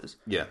 starters.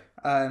 Yeah.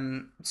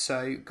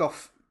 So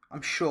Goff,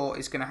 I'm sure,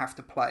 is going to have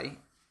to play.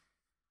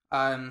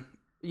 And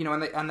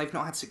they've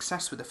not had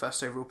success with the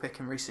first overall pick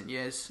in recent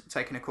years,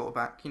 taking a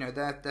quarterback.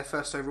 Their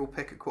first overall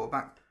pick at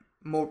quarterback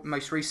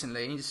most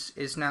recently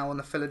is now on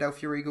the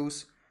Philadelphia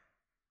Eagles,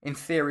 in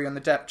theory on the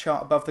depth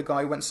chart above the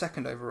guy who went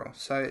 2nd overall.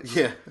 So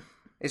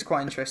it's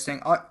quite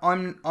interesting.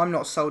 I'm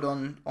not sold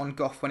on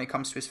Goff when it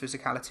comes to his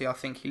physicality. I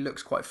think he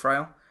looks quite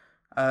frail.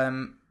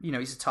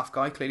 He's a tough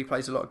guy, clearly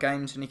plays a lot of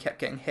games, and he kept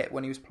getting hit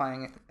when he was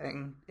playing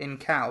in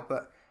Cal,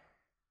 but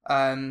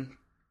I'm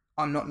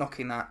not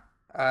knocking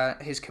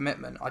that, his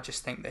commitment. I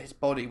just think that his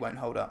body won't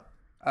hold up.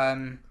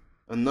 And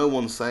no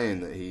one's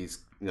saying that he's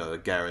a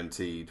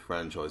guaranteed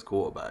franchise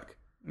quarterback.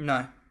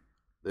 No.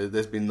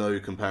 There's been no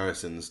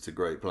comparisons to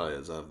great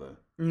players, have there?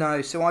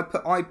 No, so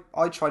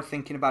I tried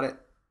thinking about it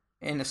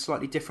in a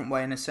slightly different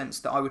way, in a sense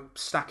that I would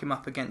stack him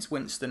up against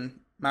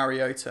Winston,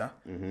 Mariota,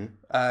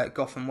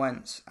 Goff and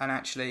Wentz, and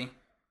actually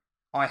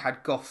I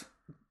had Goff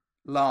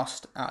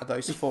last out of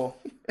those 4,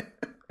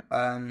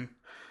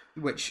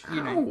 which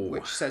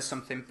says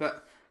something.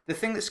 But the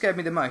thing that scared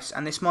me the most,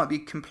 and this might be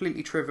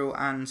completely trivial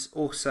and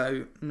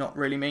also not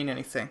really mean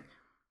anything,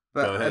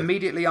 but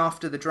immediately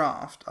after the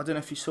draft, I don't know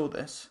if you saw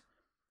this,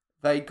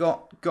 they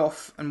got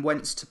Goff and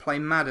Wentz to play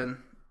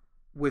Madden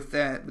with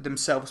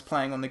themselves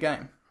playing on the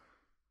game.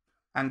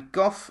 And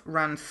Goff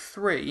ran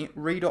 3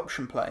 read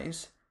option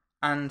plays,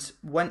 and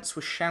Wentz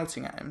was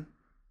shouting at him,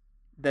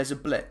 "There's a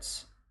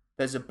blitz.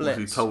 There's a blitz."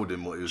 He told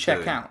him what he was doing.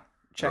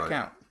 Check Right.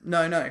 out.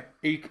 No.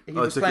 He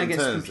was playing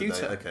against the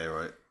computer. Okay,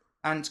 right.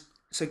 And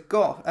so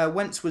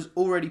Wentz was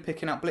already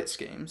picking up blitz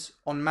schemes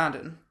on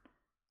Madden,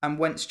 and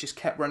Wentz just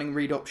kept running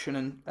read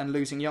option and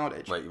losing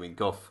yardage. Wait, you mean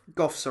Goff?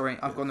 Goff, sorry,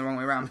 I've gone the wrong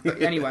way around. But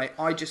anyway,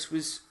 I just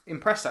was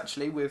impressed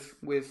actually with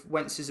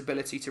Wentz's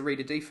ability to read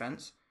a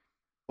defense.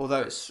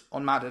 Although it's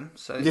on Madden,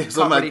 so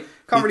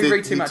can't really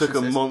read too much. He took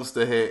a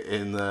monster hit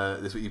in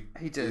this week.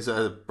 He did. He's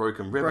a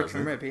broken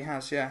rib. He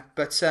has, yeah.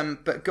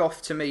 But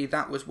Goff, to me,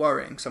 that was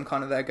worrying. So I'm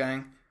kind of there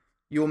going,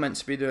 you're meant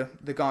to be the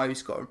guy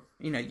who's got,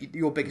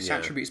 your biggest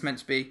attribute is meant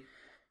to be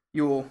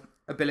your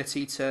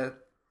ability to,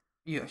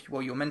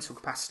 your mental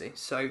capacity.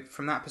 So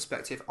from that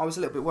perspective, I was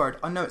a little bit worried.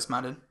 I know it's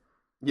Madden.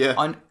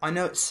 Yeah. I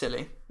know it's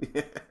silly.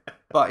 Yeah.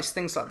 But it's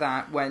things like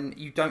that when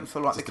you don't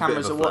feel like the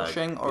cameras are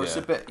watching, or it's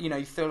a bit, you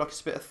feel like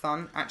it's a bit of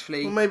fun.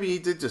 Actually, well, maybe he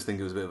did just think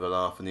it was a bit of a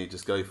laugh, and he'd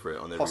just go for it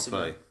on every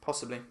play.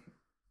 Possibly,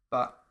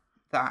 but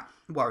that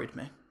worried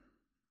me.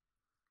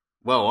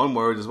 Well, I'm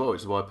worried as well,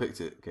 which is why I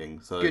picked it, King.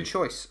 So good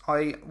choice.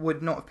 I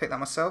would not have picked that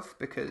myself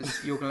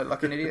because you're going to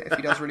look like an idiot if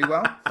he does really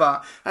well.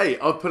 But hey,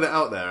 I've put it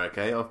out there.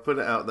 Okay, I've put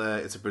it out there.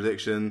 It's a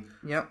prediction.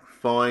 Yep.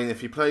 Fine.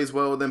 If he plays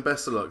well, then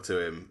best of luck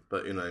to him.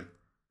 But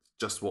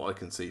just what I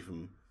can see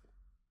from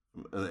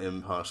an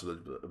impartial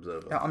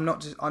observer. Yeah, I'm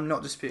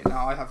not disputing that.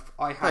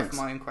 I have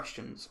my own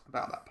questions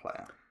about that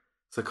player.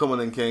 So come on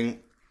then,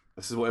 King.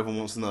 This is what everyone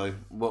wants to know.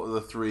 What are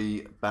the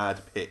 3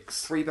 bad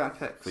picks? 3 bad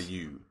picks for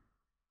you.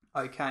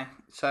 Okay,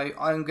 so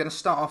I'm going to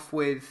start off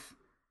with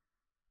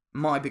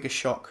my biggest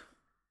shock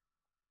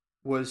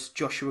was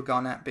Joshua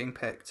Garnett being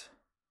picked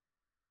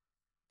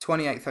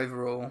 28th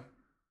overall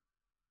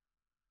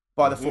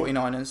by the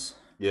 49ers.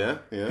 Yeah.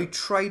 Who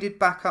traded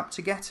back up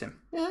to get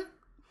him. Yeah.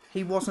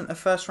 He wasn't a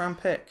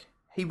first-round pick.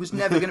 He was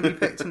never going to be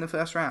picked in the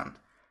first round.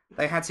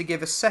 They had to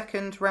give a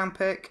 2nd-round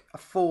pick, a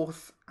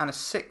 4th, and a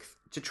 6th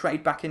to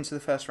trade back into the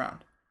first round.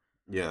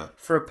 Yeah.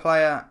 For a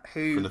player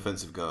who... For an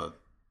offensive guard.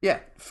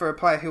 Yeah, for a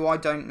player who I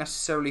don't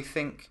necessarily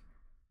think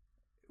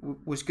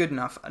was good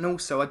enough, and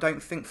also I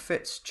don't think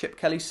fits Chip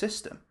Kelly's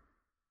system.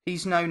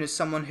 He's known as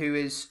someone who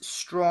is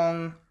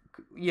strong.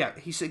 Yeah,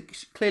 he's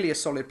clearly a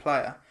solid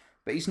player,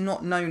 but he's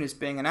not known as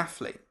being an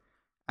athlete.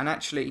 And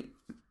actually,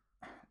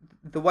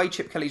 the way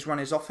Chip Kelly's run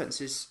his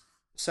offenses,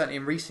 certainly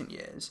in recent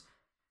years,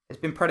 has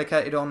been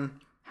predicated on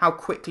how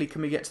quickly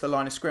can we get to the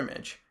line of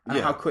scrimmage and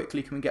how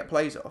quickly can we get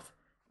plays off.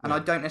 And I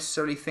don't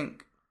necessarily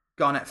think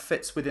Garnett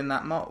fits within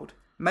that mould.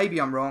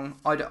 Maybe I'm wrong.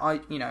 I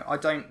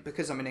don't,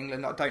 because I'm in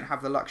England, I don't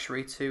have the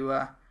luxury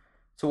to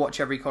watch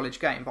every college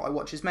game, but I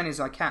watch as many as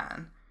I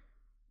can.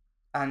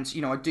 And,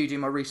 I do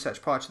my research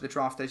prior to the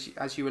draft,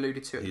 as you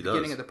alluded to at the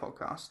beginning of the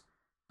podcast.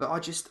 But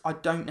I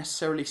don't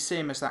necessarily see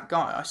him as that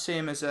guy. I see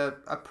him as a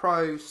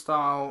pro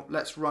style,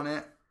 let's run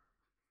it.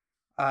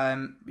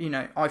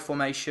 I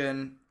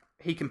formation.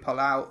 he can pull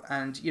out,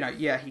 and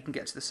yeah, he can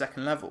get to the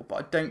second level. But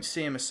I don't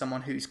see him as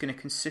someone who's going to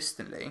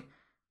consistently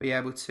be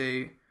able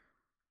to,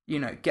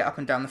 get up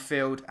and down the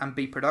field and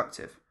be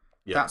productive.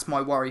 Yeah. That's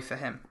my worry for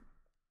him.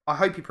 I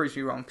hope he proves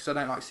me wrong, because I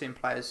don't like seeing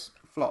players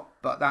flop,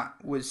 but that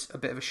was a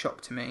bit of a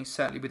shock to me,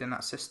 certainly within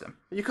that system.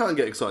 You can't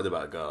get excited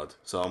about a guard,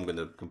 so I'm going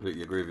to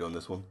completely agree with you on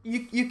this one.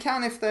 You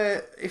can if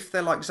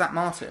they're like Zach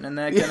Martin, and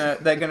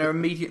they're gonna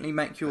immediately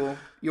make your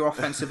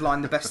offensive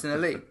line the best in the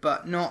league,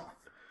 but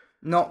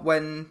not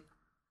when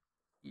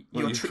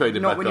you're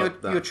trading.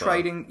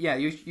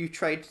 You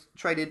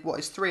traded what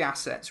is 3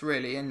 assets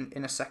really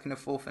in a second, a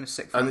fourth, and a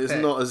sixth. And it's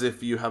not as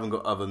if you haven't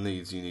got other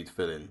needs you need to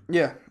fill in.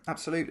 Yeah,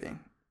 absolutely.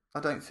 I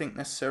don't think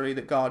necessarily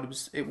that guard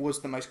was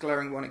the most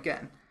glaring one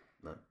again.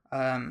 No.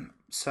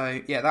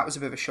 So yeah, that was a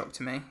bit of a shock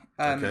to me.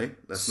 Okay,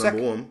 that's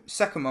number one.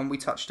 Second one we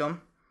touched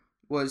on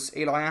was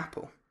Eli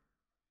Apple.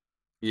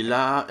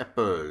 Eli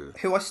Apple,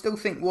 who I still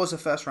think was a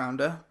first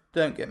rounder.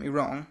 Don't get me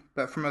wrong,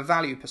 but from a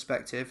value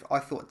perspective, I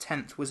thought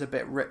 10th was a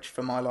bit rich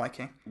for my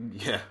liking.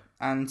 Yeah.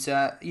 And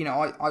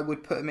I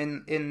would put him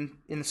in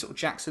the sort of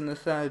Jackson the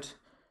third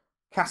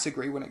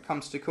category when it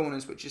comes to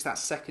corners, which is that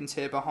second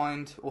tier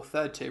behind, or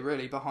third tier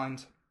really,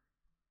 behind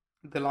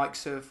the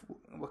likes of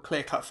a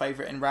clear-cut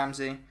favourite in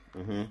Ramsey.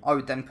 Mm-hmm. I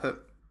would then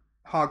put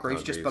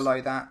Hargreaves just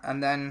below that,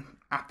 and then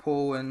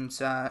Apple and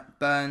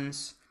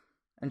Burns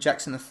and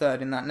Jackson the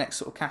third in that next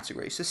sort of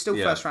category. So still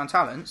first-round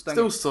talents.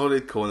 Still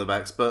solid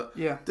cornerbacks, but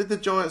did the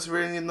Giants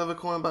really need another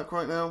cornerback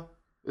right now?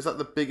 Is that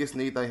the biggest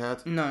need they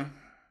had? No,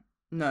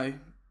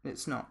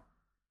 it's not.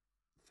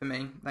 For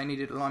me, they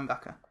needed a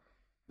linebacker.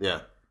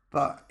 Yeah.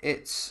 But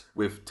it's...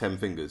 With 10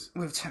 fingers.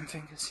 With 10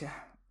 fingers,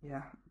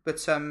 yeah.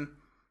 But...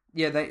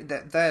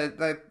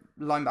 their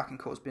linebacking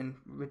core has been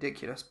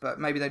ridiculous, but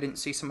maybe they didn't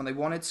see someone they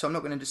wanted, so I'm not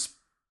going to just...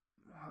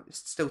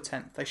 It's still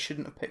 10th. They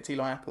shouldn't have picked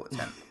Eli Apple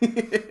at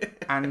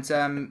 10th.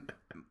 And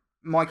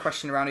my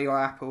question around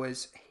Eli Apple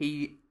is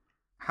he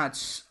had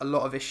a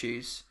lot of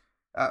issues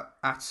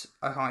at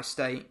Ohio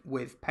State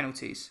with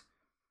penalties.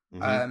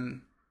 Mm-hmm.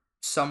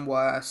 Some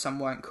were, some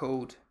weren't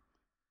called.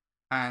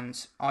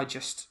 And I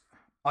just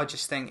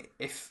think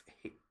if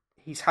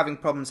he's having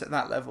problems at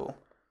that level...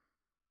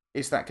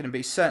 Is that going to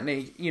be...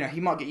 Certainly, he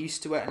might get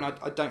used to it, and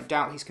I don't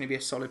doubt he's going to be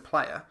a solid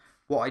player.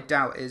 What I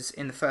doubt is,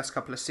 in the first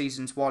couple of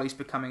seasons, while he's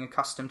becoming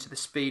accustomed to the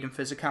speed and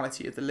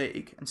physicality of the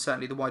league, and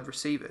certainly the wide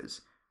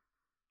receivers,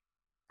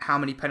 how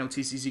many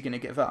penalties is he going to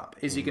give up?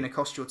 Is he going to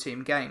cost your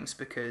team games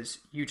because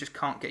you just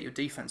can't get your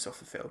defence off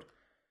the field?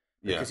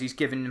 Because he's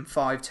giving them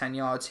 5-10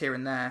 yards here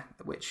and there,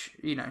 which,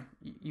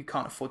 you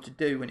can't afford to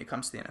do when it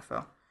comes to the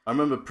NFL. I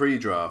remember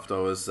pre-draft, I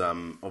was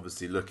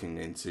obviously looking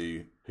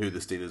into who the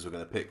Steelers were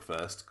going to pick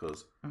first,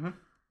 because I was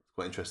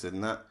quite interested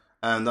in that.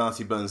 And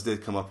Artie Burns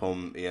did come up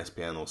on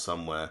ESPN or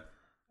somewhere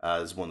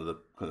as one of the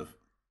kind of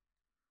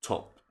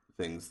top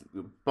things.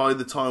 By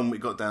the time we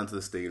got down to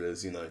the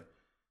Steelers,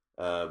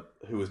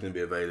 who was going to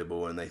be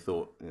available, and they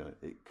thought,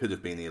 it could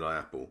have been Eli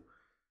Apple.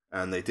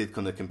 And they did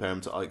kind of compare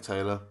him to Ike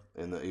Taylor,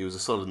 in that he was a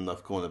solid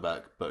enough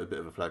cornerback, but a bit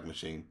of a flag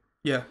machine.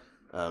 Yeah.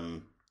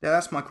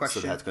 That's my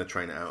question. So they had to kind of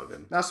train it out of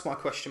him. That's my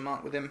question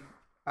mark with him.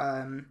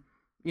 I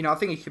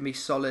think he can be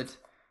solid,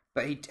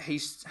 but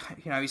he's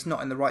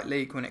not in the right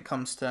league when it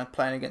comes to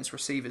playing against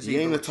receivers. He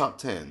ain't the top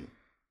 10.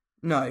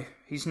 No,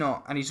 he's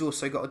not, and he's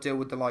also got to deal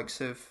with the likes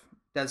of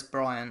Des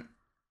Bryant,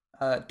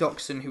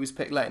 Doxson, who was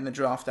picked late in the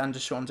draft, and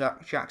Deshaun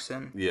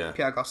Jackson,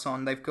 Pierre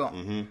Garçon. They've got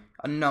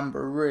a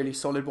number of really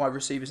solid wide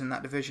receivers in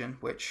that division,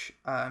 which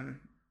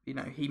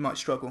he might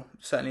struggle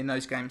certainly in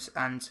those games,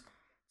 and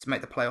to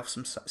make the playoffs,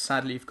 and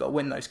sadly you've got to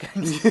win those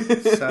games.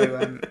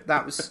 So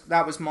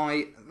that was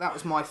my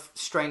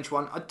strange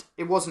one.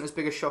 It wasn't as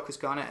big a shock as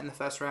Garnett in the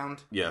first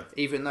round. Yeah.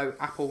 Even though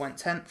Apple went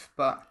 10th,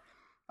 but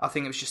I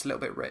think it was just a little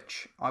bit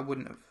rich. I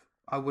wouldn't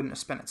have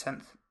spent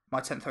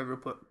my 10th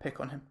overall pick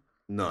on him.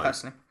 No.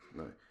 Personally.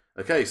 No.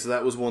 Okay, so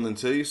that was 1 and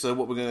 2. So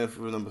what we're going to have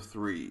for number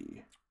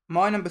 3?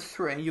 My number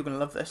 3, you're going to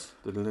love this.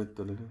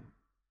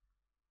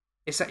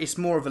 It's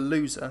more of a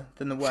loser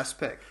than the worst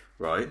pick.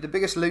 Right. The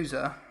biggest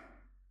loser,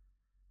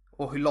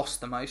 or who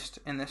lost the most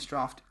in this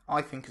draft,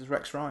 I think, is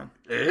Rex Ryan.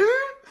 Wait.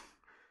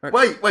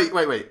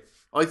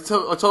 I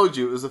told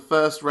you it was the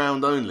first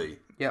round only.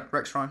 Yeah,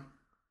 Rex Ryan.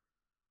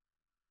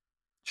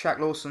 Shaq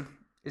Lawson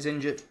is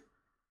injured.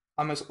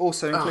 I'm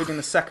also including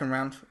the second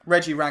round.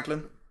 Reggie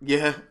Ragland.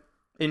 Yeah.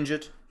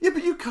 Injured. Yeah,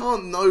 but you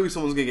can't know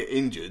someone's going to get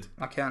injured.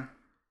 I can.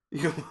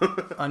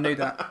 I knew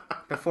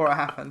that before it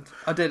happened.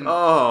 I didn't.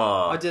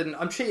 Oh. I didn't.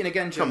 I'm cheating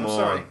again, Jim. I'm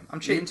sorry. I'm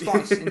cheating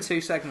twice in 2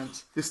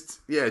 segments.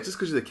 Just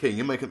because you're the king,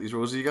 you make up these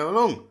rules as you go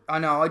along. I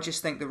know. I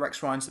just think that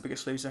Rex Ryan's the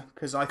biggest loser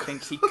because I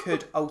think he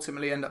could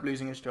ultimately end up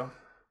losing his job.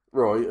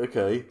 Right.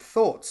 Okay.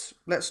 Thoughts?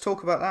 Let's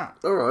talk about that.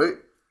 All right.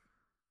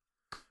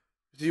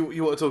 Do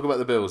you want to talk about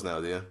the Bills now,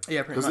 do you?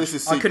 Yeah, pretty much. Because this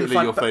is secretly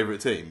your favourite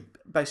team.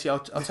 Basically, I'll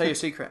tell you a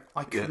secret.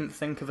 I couldn't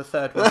think of a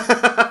third one.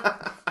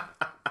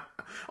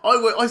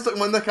 I stuck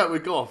my neck out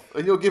with Goff,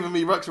 and you're giving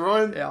me Rex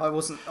Ryan? Yeah, I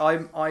wasn't.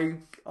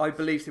 I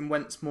believed in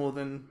Wentz more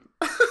than...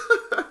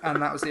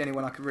 and that was the only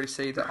one I could really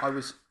see that I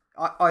was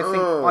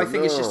I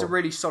think it's just a no.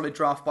 really solid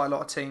draft by a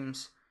lot of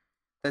teams.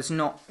 There's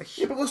not a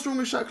Yeah, but what's wrong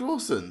with Shaq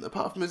Lawson?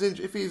 Apart from his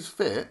injury, if he's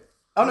fit,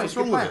 oh no, what's he's a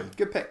good wrong with player. him?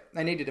 Good pick.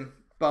 They needed him,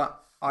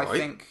 but I Right.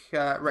 think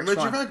Rex Reggie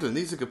Ryan Ragland,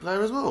 he's a good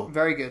player as well.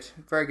 very good,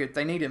 very good.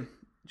 They need him. Do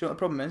you know what the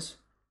problem is?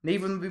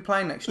 Neither of them will be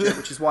playing next year,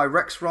 which is why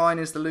Rex Ryan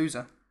is the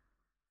loser.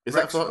 Is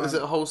Rex is Ryan.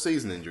 it a whole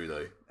season injury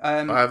though? I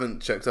Um,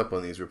 haven't checked up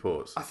on these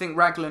reports. I think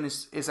Raglan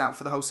is out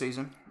for the whole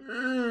season,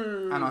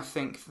 and I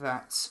think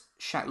that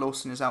Shaq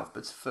Lawson is out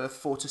for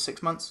 4 to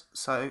 6 months,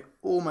 so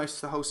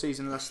almost the whole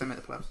season unless they make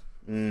the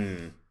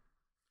playoffs.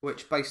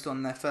 Which, based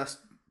on their first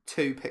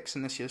 2 picks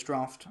in this year's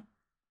draft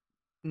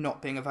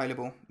not being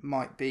available,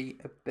 might be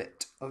a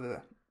bit of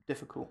a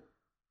difficult.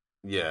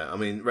 Yeah, I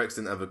mean Rex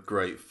didn't have a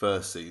great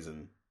first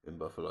season in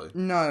Buffalo.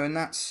 No, and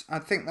I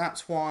think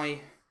that's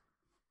why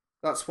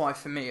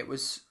for me it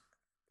was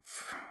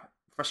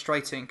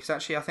frustrating, because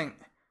actually I think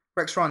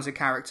Rex Ryan's a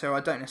character. I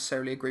don't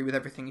necessarily agree with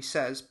everything he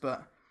says,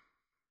 but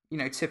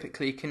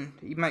typically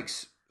he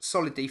makes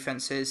solid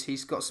defenses.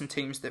 He's got some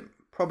teams that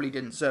probably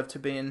didn't deserve to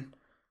be in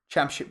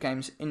championship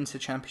games into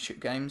championship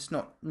games,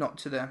 not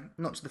to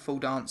the full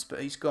dance,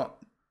 but he's got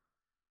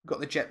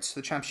the Jets to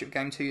the championship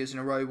game 2 years in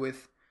a row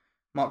with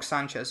Mark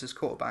Sanchez as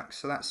quarterback,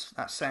 so that's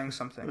saying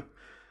something.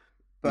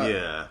 But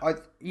yeah,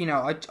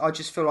 I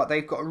just feel like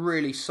they've got a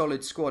really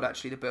solid squad,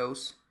 actually, the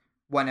Bills,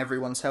 when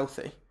everyone's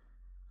healthy.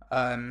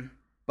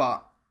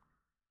 But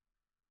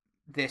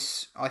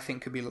this, I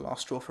think, could be the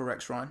last straw for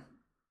Rex Ryan.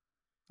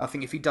 I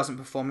think if he doesn't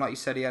perform, like you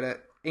said, he had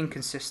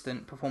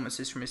inconsistent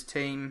performances from his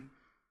team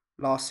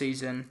last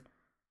season,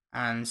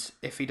 and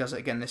if he does it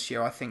again this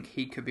year, I think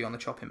he could be on the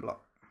chopping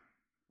block.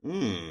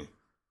 Do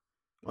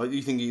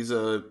you think he's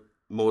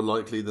more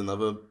likely than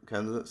other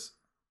candidates?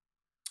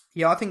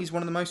 Yeah, I think he's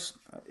one of the most.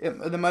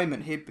 At the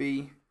moment, he'd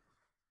be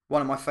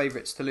one of my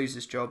favourites to lose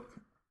his job.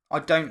 I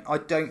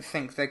don't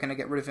think they're going to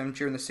get rid of him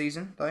during the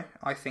season, though.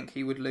 I think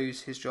he would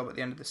lose his job at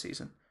the end of the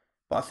season.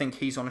 But I think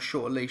he's on a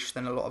shorter leash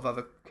than a lot of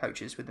other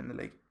coaches within the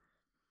league.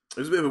 It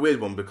was a bit of a weird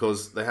one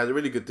because they had a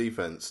really good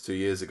defense 2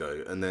 years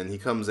ago, and then he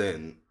comes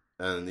in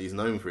and he's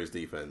known for his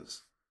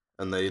defense,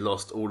 and they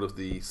lost all of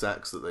the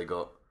sacks that they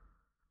got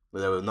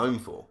that they were known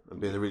for,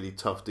 and being a really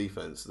tough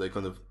defense. They all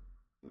kind of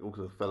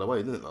fell away,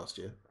 didn't it, last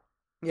year?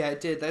 Yeah,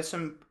 it did. There's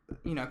some,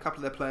 a couple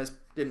of their players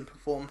didn't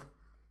perform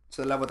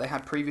to the level they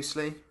had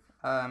previously.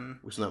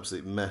 Which was an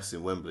absolute mess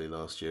in Wembley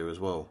last year as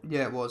well.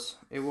 Yeah, it was.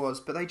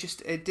 But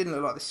it didn't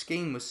look like the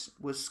scheme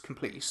was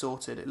completely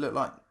sorted. It looked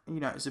like,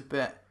 it was a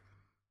bit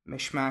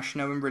mishmash.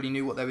 No one really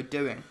knew what they were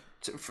doing.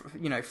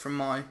 From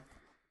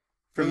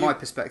my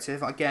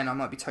perspective, again, I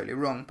might be totally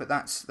wrong, but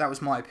that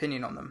was my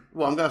opinion on them.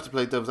 Well, I'm going to have to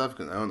play devil's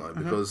advocate now, aren't I?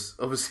 Because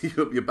obviously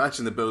you're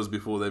bashing the Bills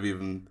before they've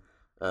even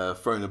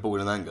thrown the ball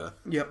in anger.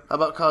 Yep. How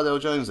about Cardale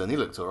Jones then? He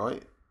looked all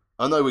right.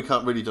 I know we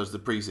can't really judge the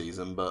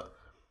preseason, but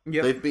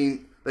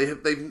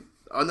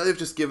I know they've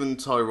just given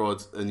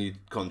Tyrod a new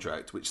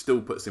contract, which still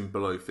puts him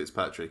below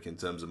Fitzpatrick in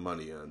terms of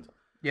money earned.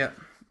 Yeah,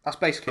 that's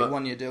basically a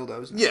 1 year deal,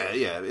 though, isn't it?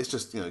 Yeah. It's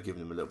just giving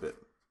him a little bit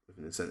of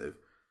an incentive.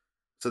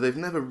 So they've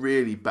never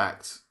really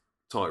backed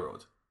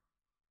Tyrod.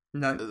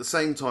 No. At the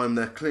same time,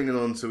 they're clinging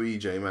on to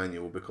EJ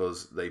Manuel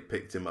because they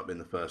picked him up in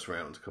the first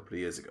round a couple of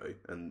years ago,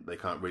 and they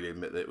can't really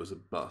admit that it was a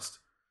bust.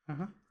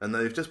 Mm-hmm. And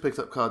they've just picked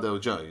up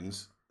Cardale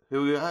Jones,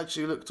 who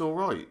actually looked all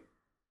right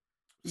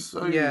so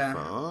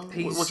far. What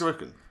do you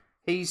reckon?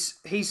 He's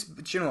do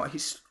you know what?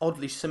 He's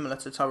oddly similar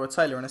to Tyrod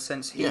Taylor in a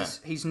sense.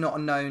 He's not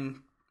a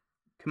known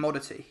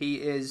commodity. He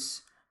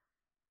is.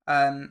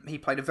 He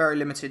played a very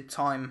limited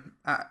time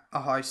at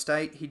Ohio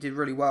State. He did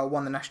really well,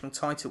 won the national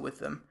title with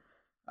them.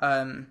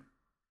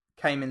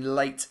 Came in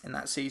late in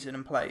that season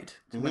and played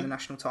to win the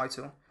national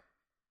title.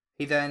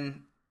 He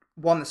then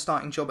won the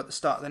starting job at the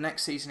start of the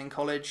next season in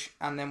college,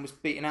 and then was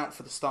beaten out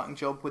for the starting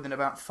job within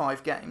about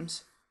 5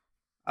 games.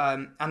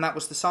 And that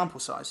was the sample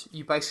size.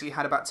 You basically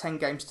had about 10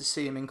 games to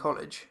see him in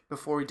college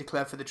before he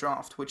declared for the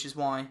draft, which is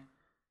why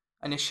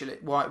he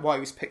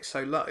was picked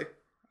so low.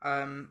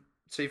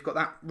 So you've got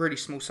that really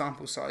small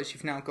sample size.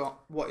 You've now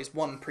got what is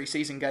one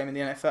preseason game in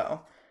the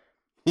NFL.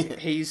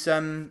 He's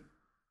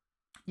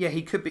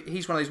he could be.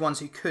 He's one of those ones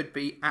who could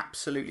be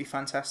absolutely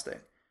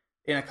fantastic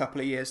in a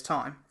couple of years'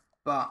 time,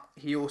 but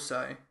he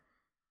also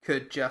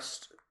could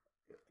just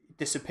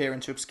disappear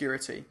into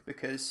obscurity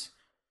because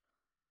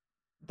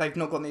they've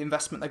not got the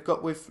investment they've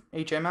got with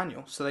EJ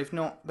Manuel. So they've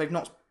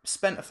not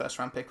spent a first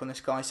round pick on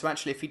this guy. So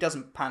actually, if he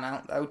doesn't pan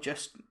out,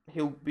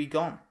 he'll be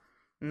gone,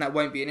 and that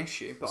won't be an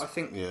issue. But I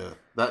think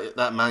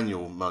that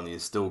Manuel money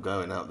is still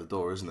going out the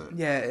door, isn't it?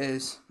 Yeah, it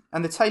is.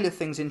 And the Taylor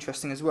thing's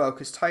interesting as well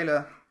because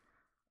Taylor,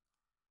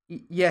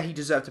 he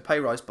deserved a pay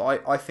rise,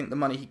 but I think the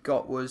money he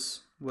got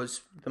was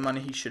the money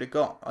he should have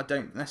got. I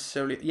don't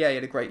necessarily. Yeah, he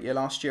had a great year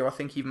last year. I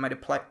think he even made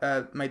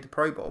the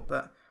Pro Bowl,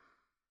 but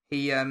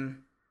he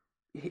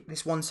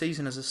this one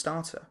season as a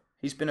starter,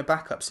 he's been a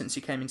backup since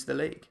he came into the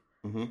league.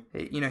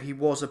 Mm-hmm. He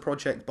was a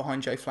project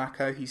behind Joe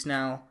Flacco. He's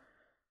now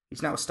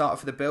a starter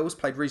for the Bills.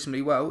 Played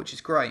reasonably well, which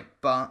is great.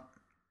 But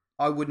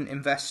I wouldn't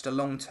invest a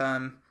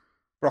long-term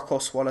Brock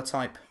Osweiler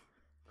type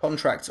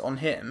contract on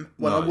him,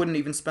 well, No. I wouldn't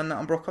even spend that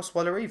on Brock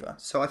Osweiler either.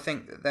 So I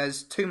think that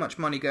there's too much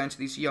money going to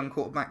these young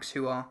quarterbacks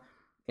who are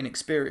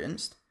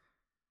inexperienced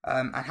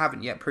and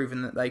haven't yet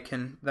proven that they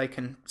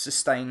can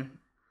sustain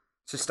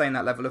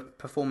that level of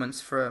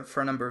performance for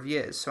a number of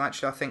years. So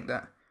actually, I think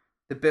that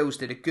the Bills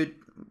did a good,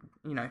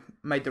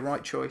 made the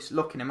right choice,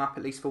 locking him up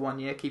at least for 1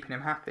 year, keeping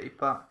him happy,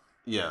 but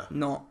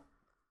not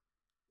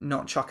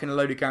chucking a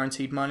load of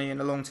guaranteed money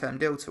and a long-term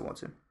deal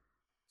towards him.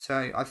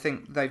 So I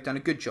think they've done a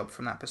good job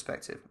from that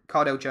perspective.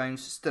 Cardale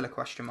Jones, still a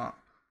question mark.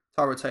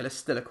 Tyrod Taylor,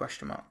 still a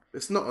question mark.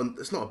 It's not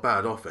a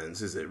bad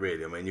offense, is it?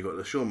 Really? I mean, you've got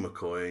LaShawn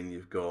McCoy, and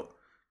you've got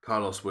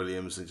Carlos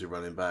Williams as your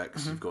running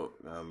backs. You've got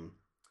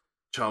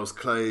Charles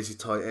Clay as your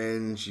tight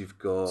ends. You've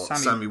got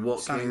Sammy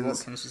Watkins. Sammy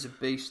Watkins is a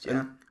beast,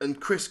 yeah.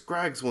 And Chris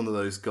Gragg's one of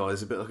those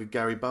guys, a bit like a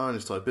Gary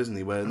Barnes type, isn't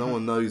he? Where no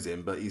one knows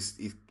him, but he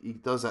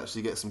does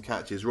actually get some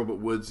catches. Robert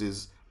Woods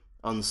is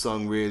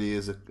unsung really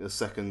as a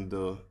second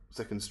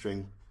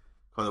string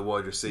kind of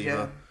wide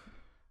receiver.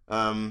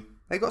 Yeah.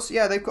 They've got a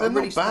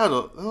really they're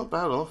not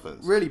bad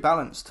offense. Really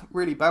balanced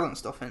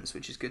offense,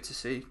 which is good to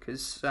see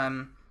because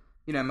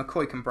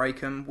McCoy can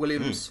break them.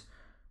 Williams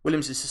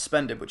is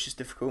suspended, which is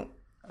difficult.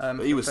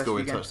 But he was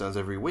scoring touchdowns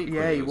every week.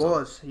 Yeah, he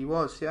was.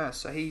 Yeah,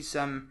 so he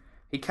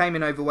came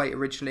in overweight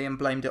originally and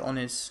blamed it on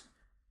his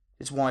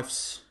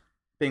wife's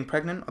being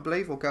pregnant, I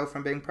believe, or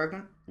girlfriend being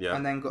pregnant. Yeah,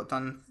 and then got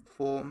done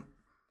for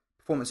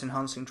performance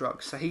enhancing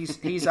drugs. So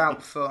he's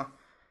out for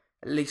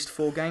at least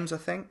 4 games, I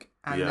think.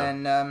 And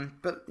then,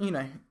 but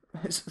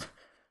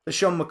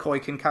Sean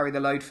McCoy can carry the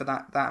load for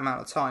that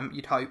amount of time,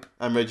 you'd hope.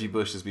 And Reggie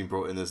Bush has been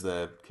brought in as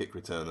their kick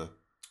returner.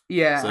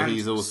 Yeah, so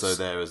he's also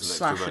there as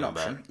an extra running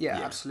back. Yeah,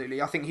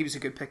 absolutely. I think he was a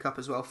good pickup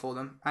as well for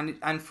them.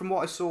 And from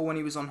what I saw when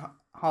he was on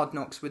Hard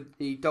Knocks with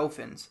the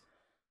Dolphins,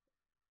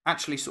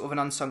 actually sort of an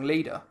unsung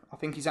leader. I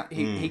think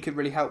he could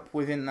really help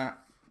within that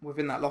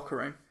locker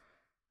room.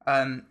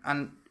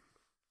 And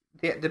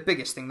the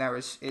biggest thing there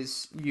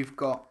is you've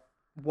got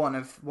one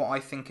of what I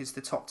think is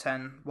the top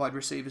 10 wide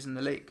receivers in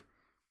the league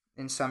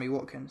in Sammy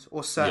Watkins,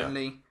 or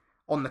certainly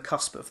on the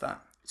cusp of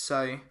that.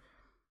 So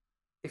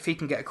if he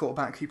can get a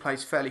quarterback who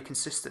plays fairly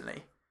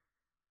consistently,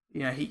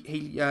 I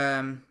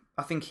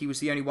think he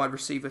was the only wide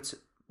receiver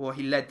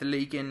he led the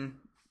league in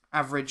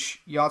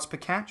average yards per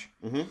catch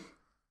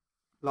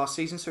last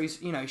season. So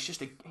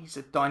he's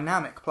a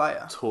dynamic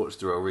player. Torched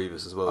Darrelle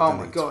Revis as well. Oh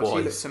my god, twice.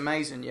 He looks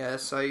amazing. Yeah,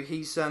 so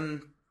he's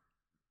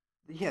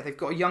they've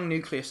got a young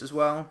nucleus as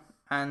well,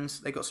 and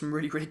they've got some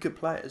really really good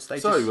players.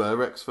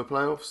 Rex for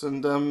playoffs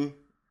and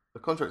a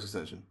contract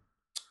extension.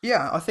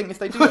 Yeah, I think if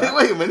they do that...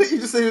 Wait a minute, you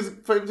just said he was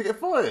hoping to get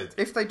fired.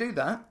 If they do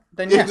that,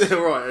 then yes.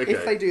 Right, okay.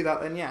 If they do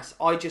that, then yes.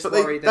 I just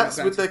worry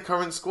that's with their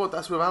current squad.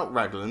 That's without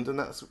Ragland and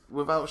that's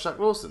without Shaq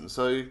Lawson.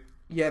 So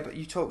yeah, but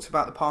you talked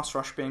about the pass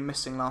rush being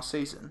missing last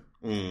season.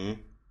 Mm.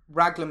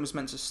 Ragland was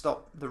meant to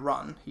stop the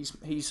run.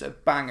 He's a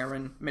banger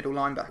in middle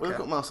linebacker. Well, they've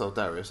got Marcel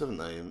Darius, haven't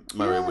they? And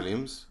Mario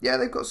Williams. Yeah,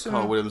 they've got some...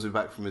 Carl Williams will be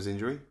back from his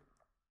injury.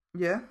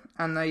 Yeah,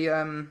 and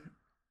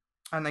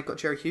they've got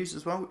Jerry Hughes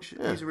as well, which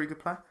he's a really good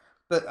player.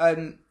 But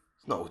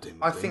it's not all doom.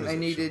 I think they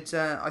needed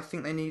to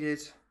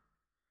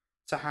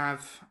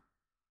have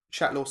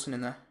Shaq Lawson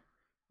in there.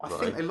 I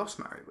think they lost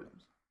Mario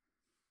Williams.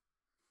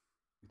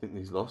 You think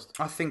he's lost?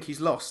 I think he's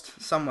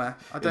lost somewhere.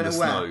 I don't know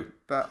where,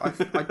 but I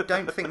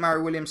don't think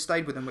Mario Williams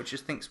stayed with them, which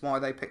just thinks why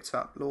they picked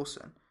up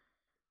Lawson.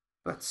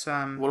 But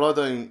I'm not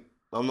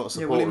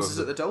supportive. Williams is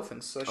at the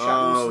Dolphins, so Shaq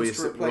Lawson's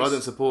to replace. Well, I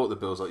don't support the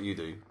Bills like you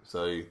do,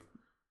 so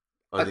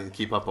I didn't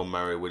keep up on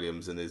Mario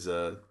Williams and his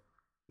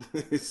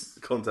his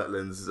contact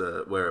lens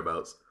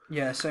whereabouts.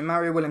 Yeah, so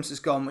Mario Williams is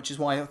gone, which is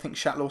why I think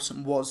Shaq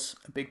Lawson was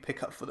a big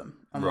pickup for them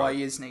and why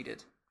he is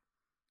needed.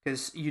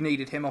 Because you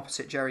needed him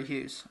opposite Jerry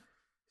Hughes.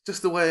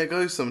 Just the way it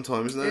goes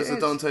sometimes. It's the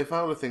Dante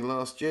Fowler thing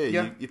last year.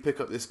 Yeah. You pick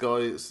up this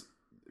guy that's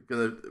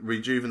going to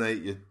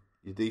rejuvenate your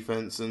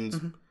defence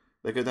and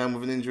they go down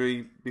with an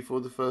injury before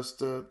the first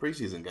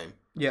preseason game.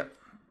 Yeah,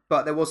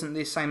 but there wasn't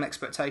the same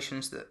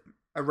expectations that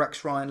a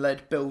Rex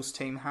Ryan-led Bills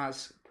team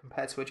has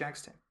compared to a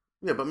Jags team.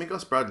 Yeah, but I mean,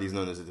 Gus Bradley's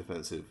known as a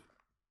defensive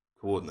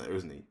coordinator,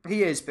 isn't he?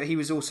 He is, but he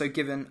was also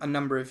given a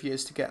number of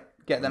years to get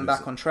them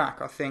back on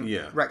track. I think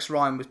Rex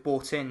Ryan was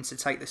brought in to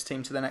take this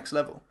team to the next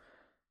level.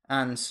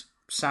 And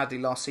sadly,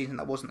 last season,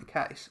 that wasn't the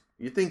case.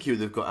 You'd think he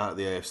would have got out of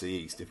the AFC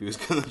East if he was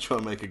going to try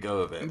and make a go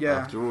of it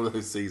after all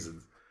those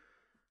seasons.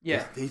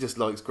 Yeah. He just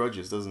likes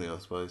grudges, doesn't he, I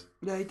suppose?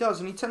 Yeah, he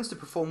does, and he tends to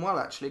perform well,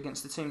 actually,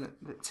 against the team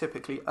that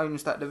typically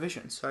owns that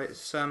division. So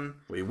it's... Well,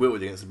 he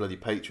wilted against the bloody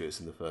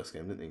Patriots in the first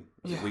game, didn't he?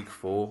 Was it week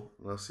 4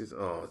 last season?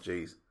 Oh,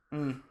 jeez.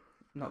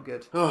 Not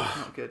good.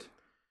 Not good.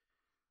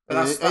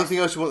 But anything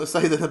else you want to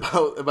say then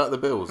about the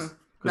Bills?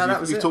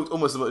 Because you've talked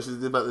almost as much as you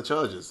did about the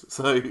Chargers.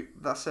 So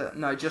that's it.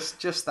 No, just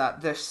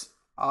that.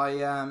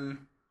 I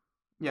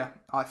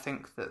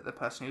think that the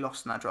person who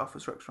lost in that draft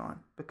was Rex Ryan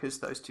because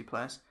those two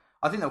players.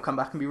 I think they'll come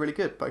back and be really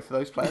good, both of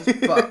those players.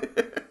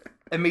 But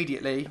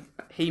immediately,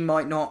 he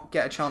might not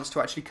get a chance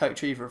to actually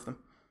coach either of them.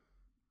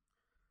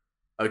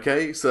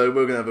 Okay, so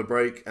we're going to have a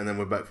break and then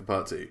we're back for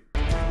part 2.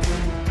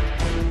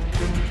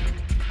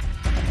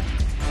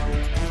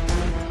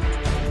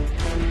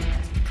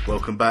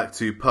 Welcome back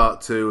to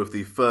part 2 of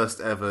the first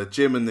ever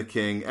Jim and the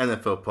King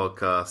NFL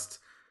podcast.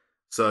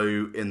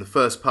 So in the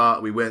first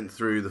part, we went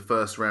through the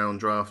first round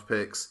draft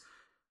picks,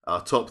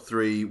 our top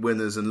 3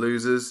 winners and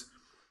losers.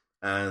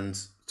 And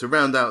to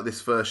round out this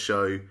first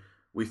show,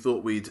 we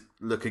thought we'd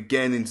look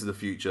again into the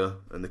future.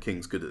 And the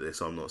King's good at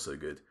this, I'm not so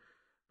good.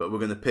 But we're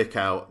going to pick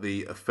out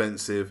the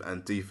offensive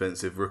and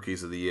defensive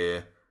rookies of the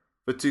year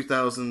for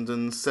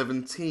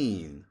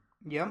 2017.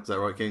 Yeah. Is that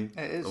right, King?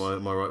 It is.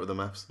 Am I right with the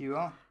maths? You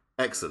are.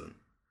 Excellent.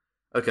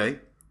 Okay,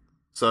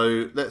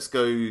 so let's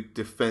go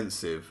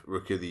defensive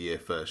rookie of the year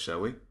first,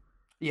 shall we?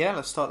 Yeah,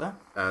 let's start there.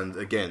 And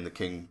again, the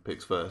King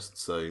picks first.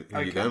 So who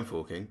are you going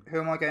for, King?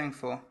 Who am I going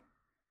for?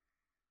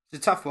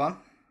 It's a tough one.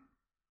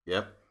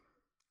 Yep.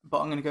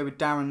 But I'm going to go with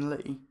Darren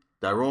Lee.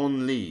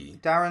 Darron Lee.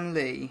 Darren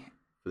Lee.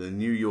 For the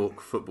New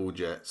York Football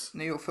Jets.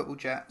 New York Football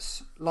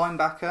Jets.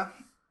 Linebacker.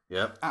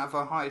 Yep. Out of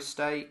Ohio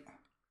State.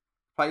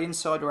 Play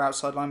inside or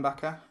outside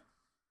linebacker.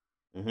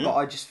 Mm-hmm. But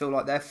I just feel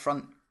like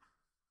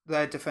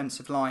their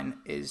defensive line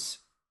is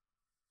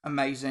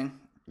amazing.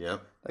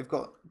 Yep. They've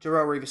got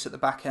Darrelle Revis at the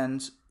back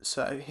end,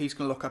 so he's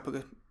going to look up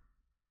the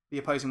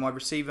opposing wide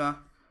receiver.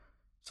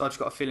 So I just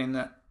got a feeling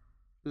that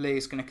Lee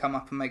is going to come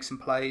up and make some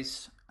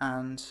plays,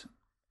 and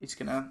he's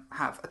going to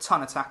have a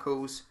ton of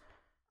tackles,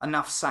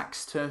 enough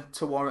sacks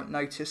to warrant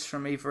notice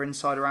from either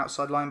inside or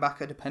outside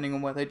linebacker, depending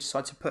on where they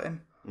decide to put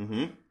him.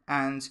 Mm-hmm.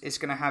 And it's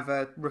going to have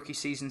a rookie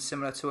season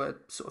similar to a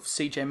sort of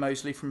CJ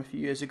Mosley from a few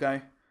years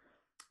ago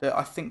that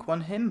I think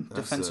won him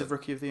Defensive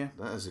Rookie of the Year.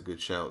 That is a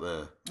good shout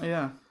there.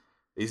 Yeah.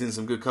 He's in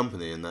some good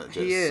company in that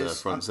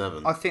Jets front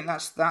seven. I think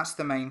that's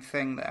the main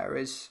thing there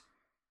is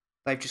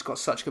they've just got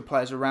such good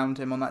players around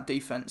him on that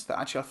defense that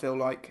actually I feel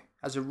like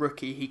as a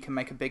rookie he can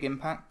make a big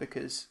impact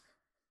because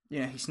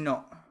he's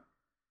going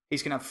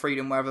to have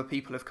freedom where other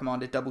people have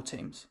commanded double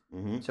teams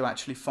to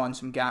actually find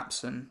some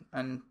gaps and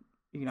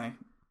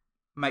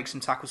make some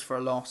tackles for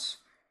a loss,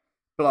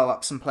 blow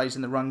up some plays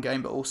in the run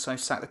game, but also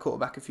sack the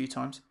quarterback a few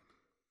times.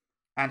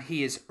 And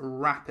he is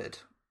rapid.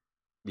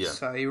 Yeah.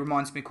 So he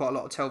reminds me quite a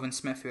lot of Telvin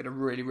Smith, who had a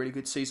really, really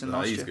good season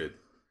last year. He's good.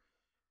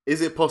 Is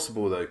it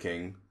possible, though,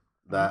 King,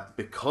 that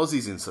because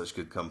he's in such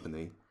good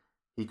company,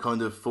 he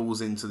kind of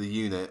falls into the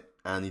unit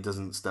and he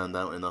doesn't stand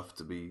out enough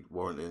to be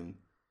warranting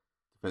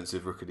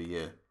Defensive Rookie of the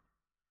Year?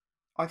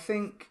 I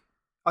think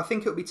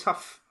it would be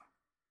tough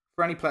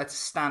for any player to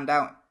stand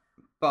out,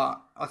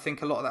 but I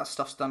think a lot of that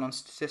stuff's done on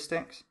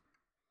statistics.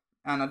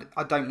 And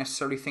I don't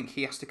necessarily think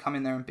he has to come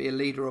in there and be a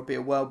leader or be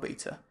a world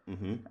beater.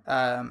 Mm-hmm.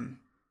 And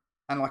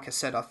like I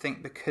said, I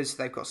think because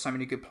they've got so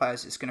many good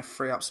players, it's going to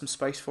free up some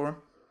space for him.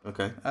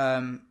 Okay.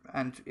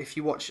 And if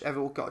you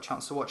ever got a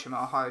chance to watch him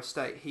at Ohio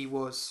State, he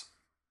was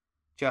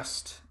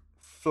just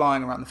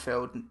flying around the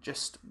field and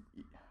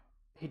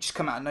he'd just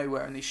come out of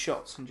nowhere in these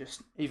shots and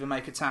just either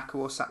make a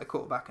tackle or sack the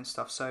quarterback and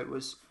stuff. So it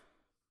was,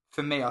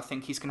 for me, I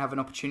think he's going to have an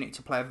opportunity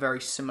to play a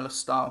very similar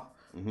style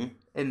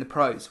in the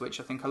pros, which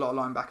I think a lot of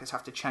linebackers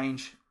have to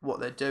change what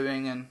they're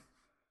doing. And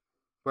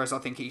whereas I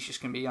think he's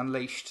just going to be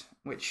unleashed,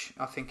 which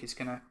I think is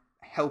going to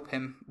help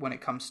him when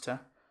it comes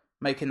to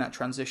making that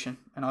transition.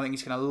 And I think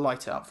he's going to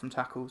light it up from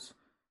tackles,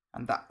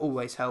 and that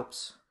always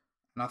helps.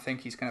 And I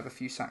think he's going to have a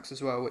few sacks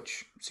as well,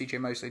 which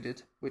CJ Mosley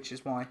did, which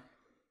is why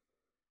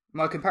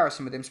my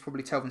comparison with him is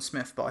probably Telvin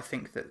Smith, but I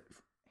think that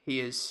he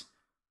is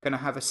going to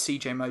have a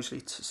CJ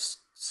Mosley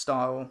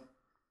style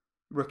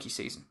rookie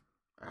season.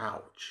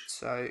 Ouch.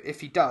 So if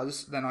he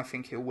does, then I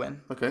think he'll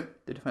win. Okay.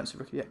 The defensive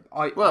rookie. Yeah.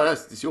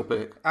 It's your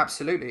pick.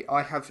 Absolutely.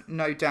 I have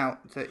no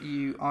doubt that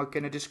you are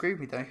going to disagree with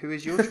me, though. Who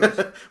is your choice?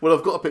 Well,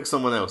 I've got to pick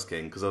someone else,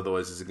 King, because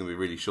otherwise this is going to be a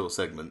really short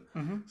segment.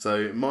 Mm-hmm.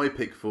 So my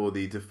pick for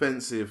the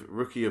defensive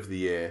rookie of the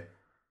year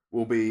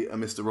will be a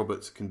Mr.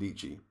 Robert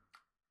Kondichi.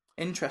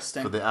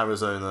 Interesting. For the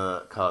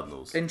Arizona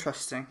Cardinals.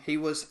 Interesting. He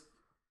was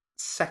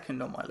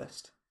second on my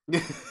list.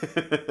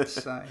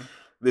 So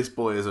this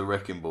boy is a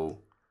wrecking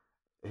ball.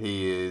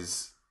 He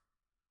is.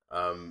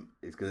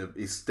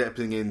 He's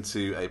stepping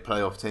into a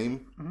playoff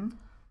team,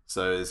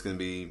 so there's going to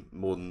be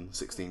more than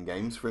 16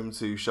 games for him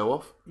to show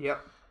off.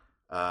 Yep.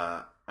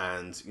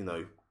 And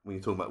when you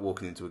talk about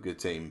walking into a good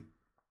team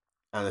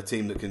and a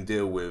team that can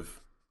deal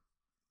with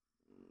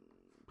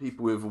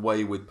people with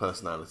wayward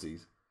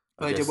personalities,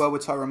 they did well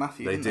with Tyrann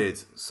Mathieu. They did.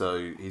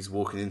 So he's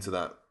walking into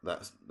that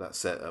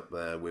set up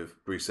there with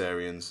Bruce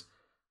Arians.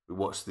 We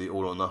watched the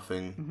All or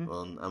Nothing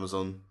on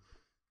Amazon.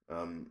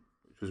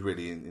 Which was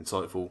really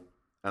insightful.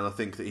 And I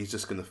think that he's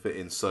just going to fit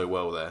in so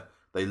well there.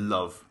 They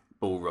love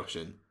ball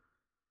rushing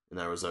in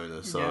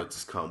Arizona, so I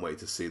just can't wait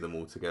to see them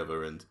all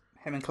together. And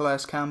him and Calais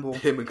Campbell.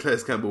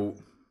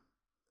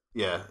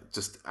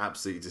 Just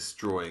absolutely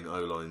destroying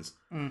O-lines.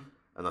 And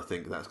I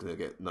think that's going to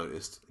get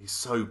noticed. He's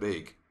so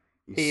big.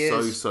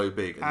 He's so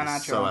big and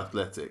he's so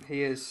athletic.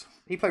 He is.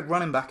 He played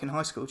running back in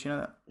high school, do you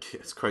know that? Yeah,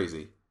 it's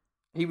crazy.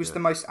 He was the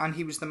most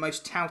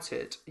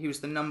touted. He was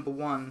the number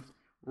 1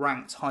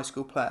 ranked high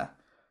school player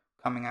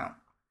coming out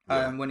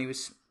when he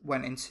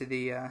went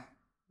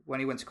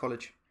to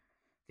college.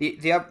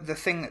 The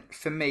thing that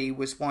for me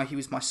was why he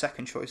was my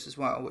second choice as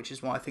well, which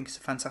is why I think it's a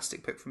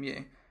fantastic pick from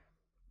you,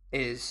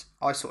 is,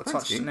 I sort of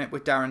Thanks, touched King. on it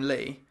with Darren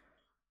Lee,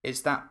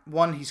 is that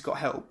one, he's got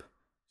help,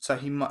 so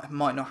he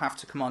might not have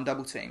to command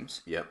double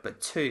teams. Yep.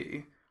 But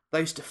two,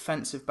 those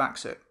defensive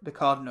backs at the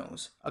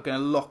Cardinals are going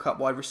to lock up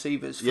wide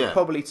receivers for Yeah.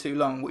 probably too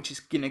long, which is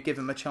going to give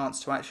them a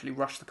chance to actually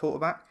rush the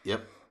quarterback.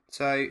 Yep.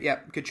 So,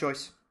 yeah, good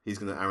choice. He's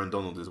going to Aaron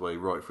Donald his way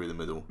right through the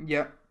middle.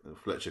 Yep. And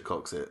Fletcher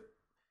Cox it.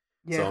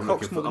 Yeah, So I'm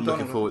Cox looking, more I'm than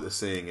looking Donald. forward to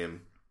seeing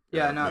him.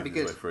 Yeah, no, it'd be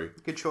moving his good. way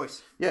through. Good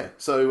choice. Yeah.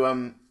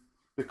 So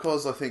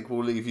because I think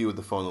we'll leave you with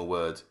the final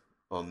word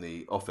on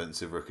the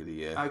offensive rookie of the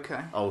year.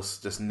 Okay. I was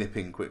just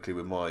nipping quickly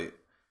with my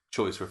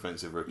choice for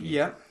offensive rookie.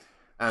 Yeah.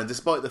 And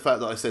despite the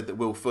fact that I said that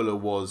Will Fuller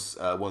was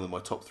one of my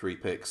top 3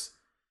 picks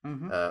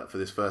for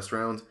this first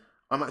round,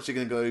 I'm actually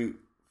going to go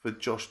for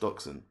Josh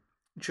Doxson.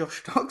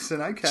 Josh Doxson,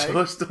 okay.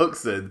 Josh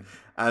Doxson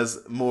as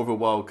more of a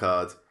wild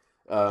card.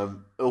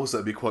 Also,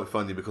 it'd be quite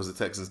funny because the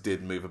Texans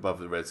did move above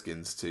the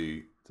Redskins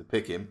to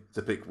pick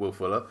Will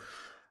Fuller.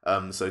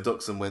 So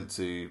Doxson went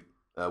to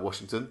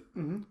Washington.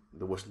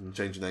 The Washington,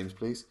 change your names,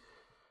 please.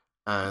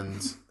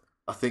 And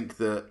I think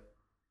that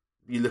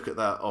you look at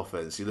that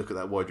offense, you look at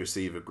that wide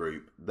receiver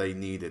group, they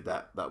needed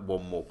that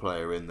one more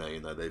player in there.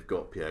 You know, they've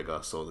got Pierre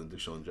Garçon and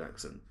Deshaun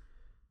Jackson.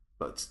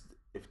 But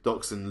if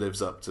Doxson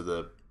lives up to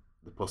the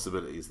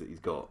possibilities that he's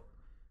got,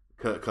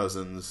 Kirk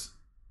Cousins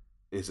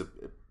is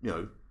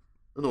an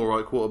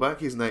alright quarterback.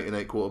 He's an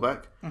 8-8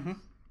 quarterback.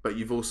 But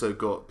you've also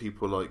got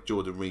people like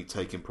Jordan Reed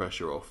taking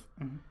pressure off.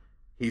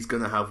 He's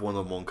going to have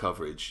one-on-one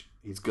coverage.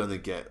 He's going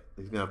to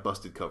have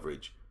busted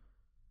coverage.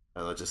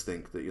 And I just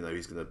think that,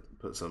 he's going to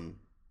put some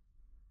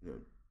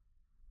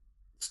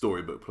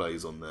storybook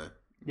plays on there.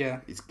 Yeah.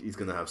 He's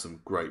going to have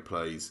some great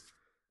plays.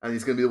 And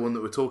he's going to be the one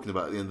that we're talking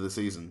about at the end of the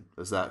season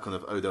as that kind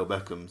of Odell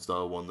Beckham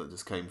style one that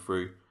just came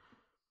through.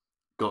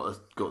 Got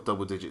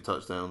double-digit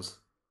touchdowns.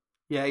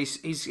 Yeah, he's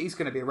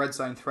going to be a red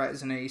zone threat,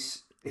 isn't he?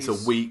 It's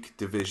a weak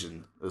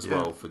division as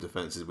well for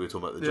defences. We were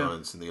talking about the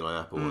Giants and Eli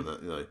Apple, and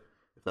that,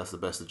 if that's the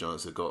best the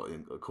Giants have got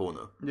in a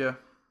corner,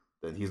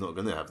 then he's not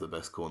going to have the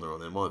best corner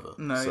on him either.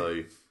 No.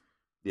 So,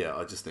 yeah,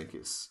 I just think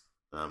it's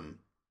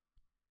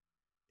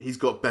he's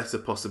got better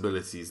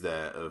possibilities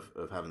there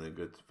of having a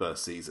good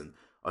first season.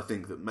 I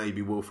think that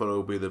maybe Will Fuller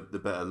will be the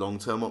better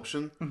long-term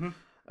option.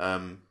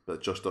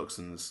 But Josh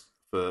Doxson's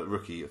for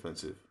rookie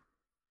offensive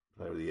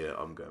player of the year,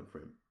 I'm going for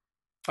him.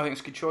 I think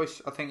it's a good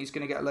choice. I think he's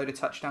going to get a load of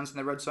touchdowns in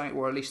the red zone,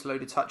 or at least a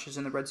load of touches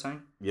in the red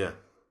zone. Yeah.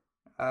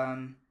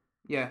 And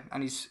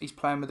he's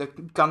playing with a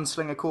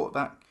gunslinger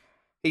quarterback.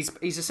 He's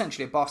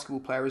essentially a basketball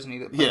player, isn't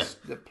he?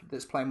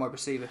 That's playing wide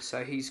receiver.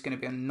 So he's going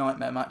to be a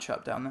nightmare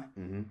matchup down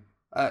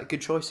there.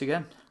 Good choice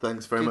again.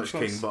 Thanks very much,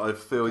 choice. King. But I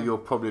feel you're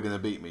probably going to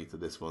beat me to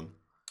this one.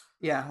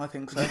 Yeah, I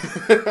think so.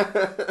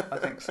 I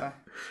think so.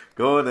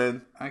 Go on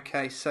then.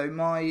 Okay, so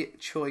my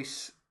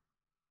choice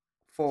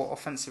for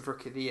offensive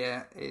rookie of the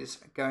year is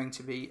going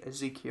to be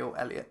Ezekiel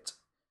Elliott.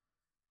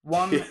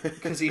 One,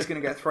 because he's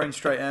going to get thrown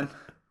straight in.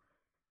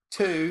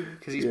 Two,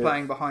 because he's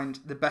playing behind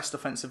the best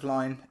offensive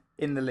line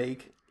in the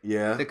league.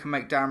 Yeah. That can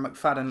make Darren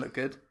McFadden look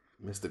good.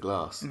 Mr.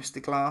 Glass.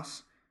 Mr.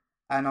 Glass.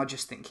 And I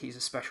just think he's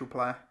a special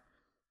player.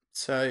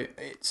 So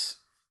it's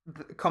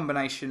the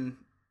combination,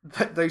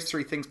 those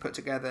three things put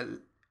together,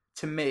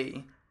 to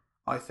me,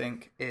 I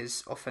think,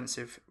 is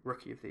offensive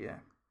rookie of the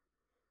year.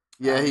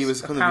 Yeah, And he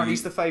was kind of... apparently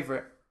he's the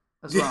favourite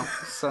as well.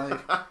 So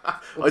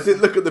I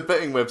didn't look at the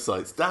betting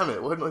websites. Damn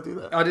it! Why didn't I do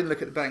that? I didn't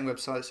look at the betting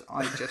websites.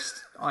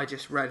 I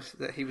just read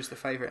that he was the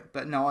favourite.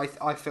 But no,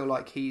 I feel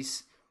like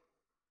he's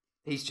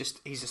a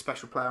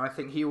special player. I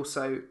think he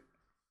also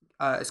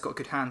has got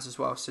good hands as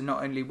well. So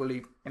not only will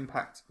he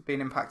be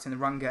an impact in the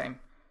run game,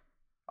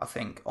 I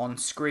think on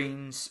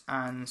screens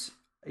and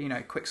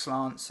quick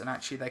slants, and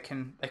actually they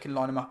can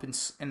line him up in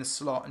the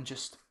slot and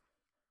just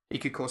he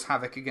could cause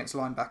havoc against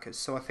linebackers.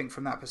 So I think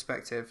from that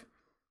perspective,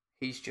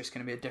 he's just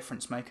going to be a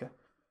difference maker.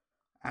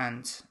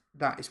 And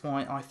that is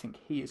why I think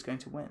he is going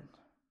to win.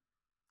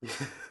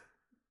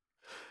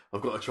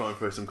 I've got to try and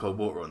throw some cold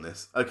water on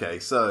this. Okay,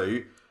 so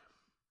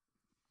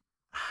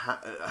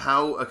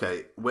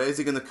where's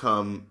he going to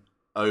come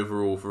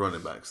overall for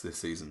running backs this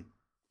season?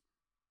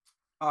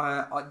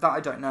 That I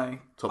don't know.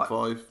 Top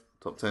 5?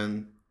 Top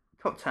 10?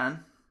 Top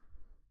 10?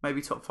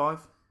 Maybe top 5?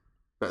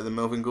 Better than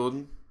Melvin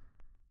Gordon?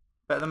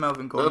 Better than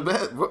Melvin Gordon.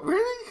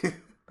 Really?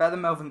 Better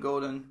than Melvin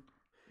Gordon.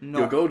 Not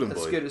Your golden as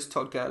boy. good as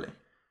Todd Gurley.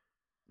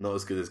 Not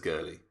as good as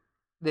Gurley.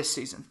 This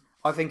season.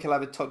 I think he'll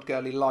have a Todd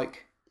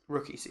Gurley-like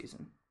rookie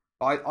season.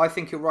 I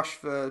think he'll rush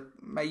for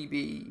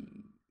maybe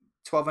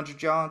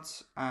 1,200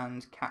 yards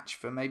and catch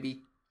for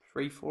maybe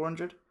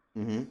 300-400.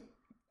 Mm-hmm.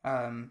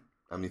 How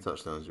many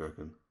touchdowns do you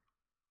reckon?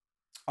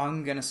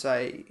 I'm going to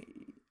say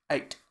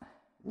 8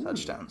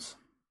 touchdowns.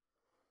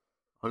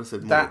 I'd have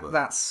said more.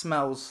 That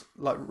smells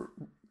like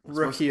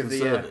rookie of the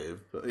year.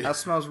 But yeah. That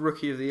smells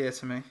rookie of the year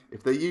to me.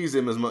 If they use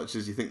him as much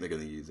as you think they're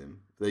going to use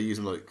him, if they use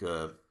him like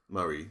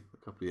Murray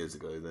a couple of years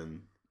ago,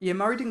 then... Yeah,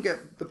 Murray didn't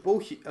get the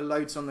ball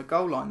loads on the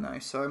goal line, though.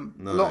 So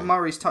No. a lot of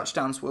Murray's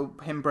touchdowns were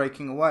him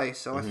breaking away.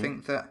 So I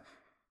think that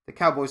the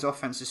Cowboys'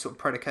 offense is sort of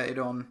predicated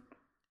on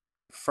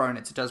throwing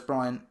it to Des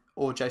Bryant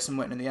or Jason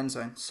Witten in the end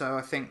zone. So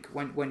I think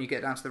when you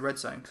get down to the red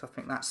zone, because I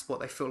think that's what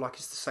they feel like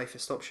is the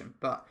safest option.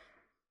 But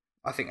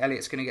I think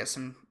Elliott's going to get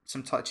some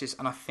touches,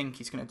 and I think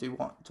he's going to do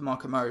what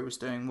DeMarco Murray was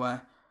doing,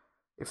 where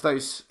if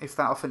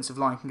that offensive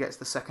line can get to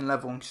the second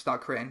level and start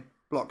creating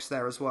blocks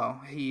there as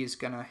well, he is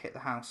going to hit the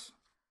house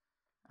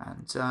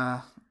and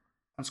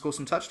score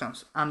some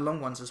touchdowns and long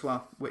ones as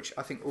well, which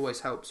I think always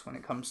helps when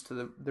it comes to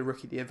the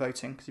Rookie of the Year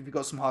voting, because if you've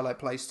got some highlight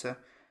plays to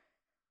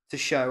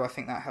show, I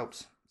think that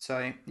helps.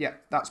 So yeah,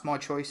 that's my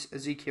choice,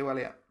 Ezekiel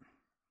Elliott.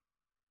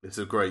 It's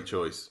a great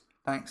choice.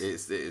 Thanks.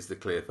 It is the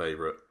clear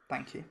favourite.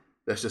 Thank you.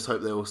 Let's just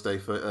hope they all stay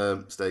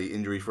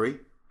injury free.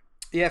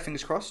 Yeah,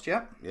 fingers crossed.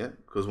 Yeah. Yeah,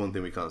 because one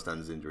thing we can't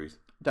stand is injuries.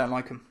 Don't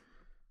like them.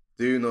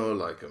 Do not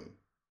like them.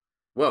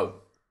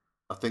 Well,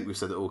 I think we've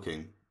said it all,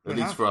 King. At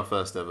least for our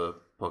first ever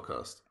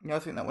podcast. Yeah, I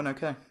think that went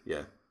okay.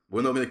 Yeah.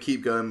 We're not going to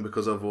keep going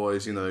because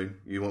otherwise, you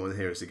won't want to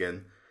hear us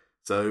again.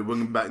 So we'll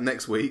be back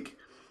next week.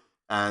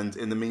 And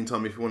in the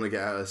meantime, if you want to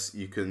get at us,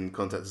 you can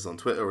contact us on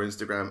Twitter or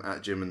Instagram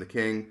at Jim and the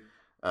King.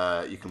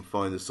 You can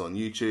find us on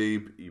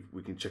YouTube.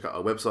 We can check out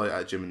our website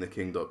at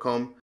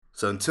jimandtheking.com.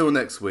 So until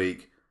next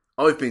week,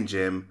 I've been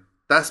Jim,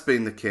 that's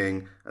been the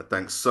King, and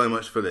thanks so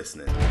much for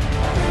listening.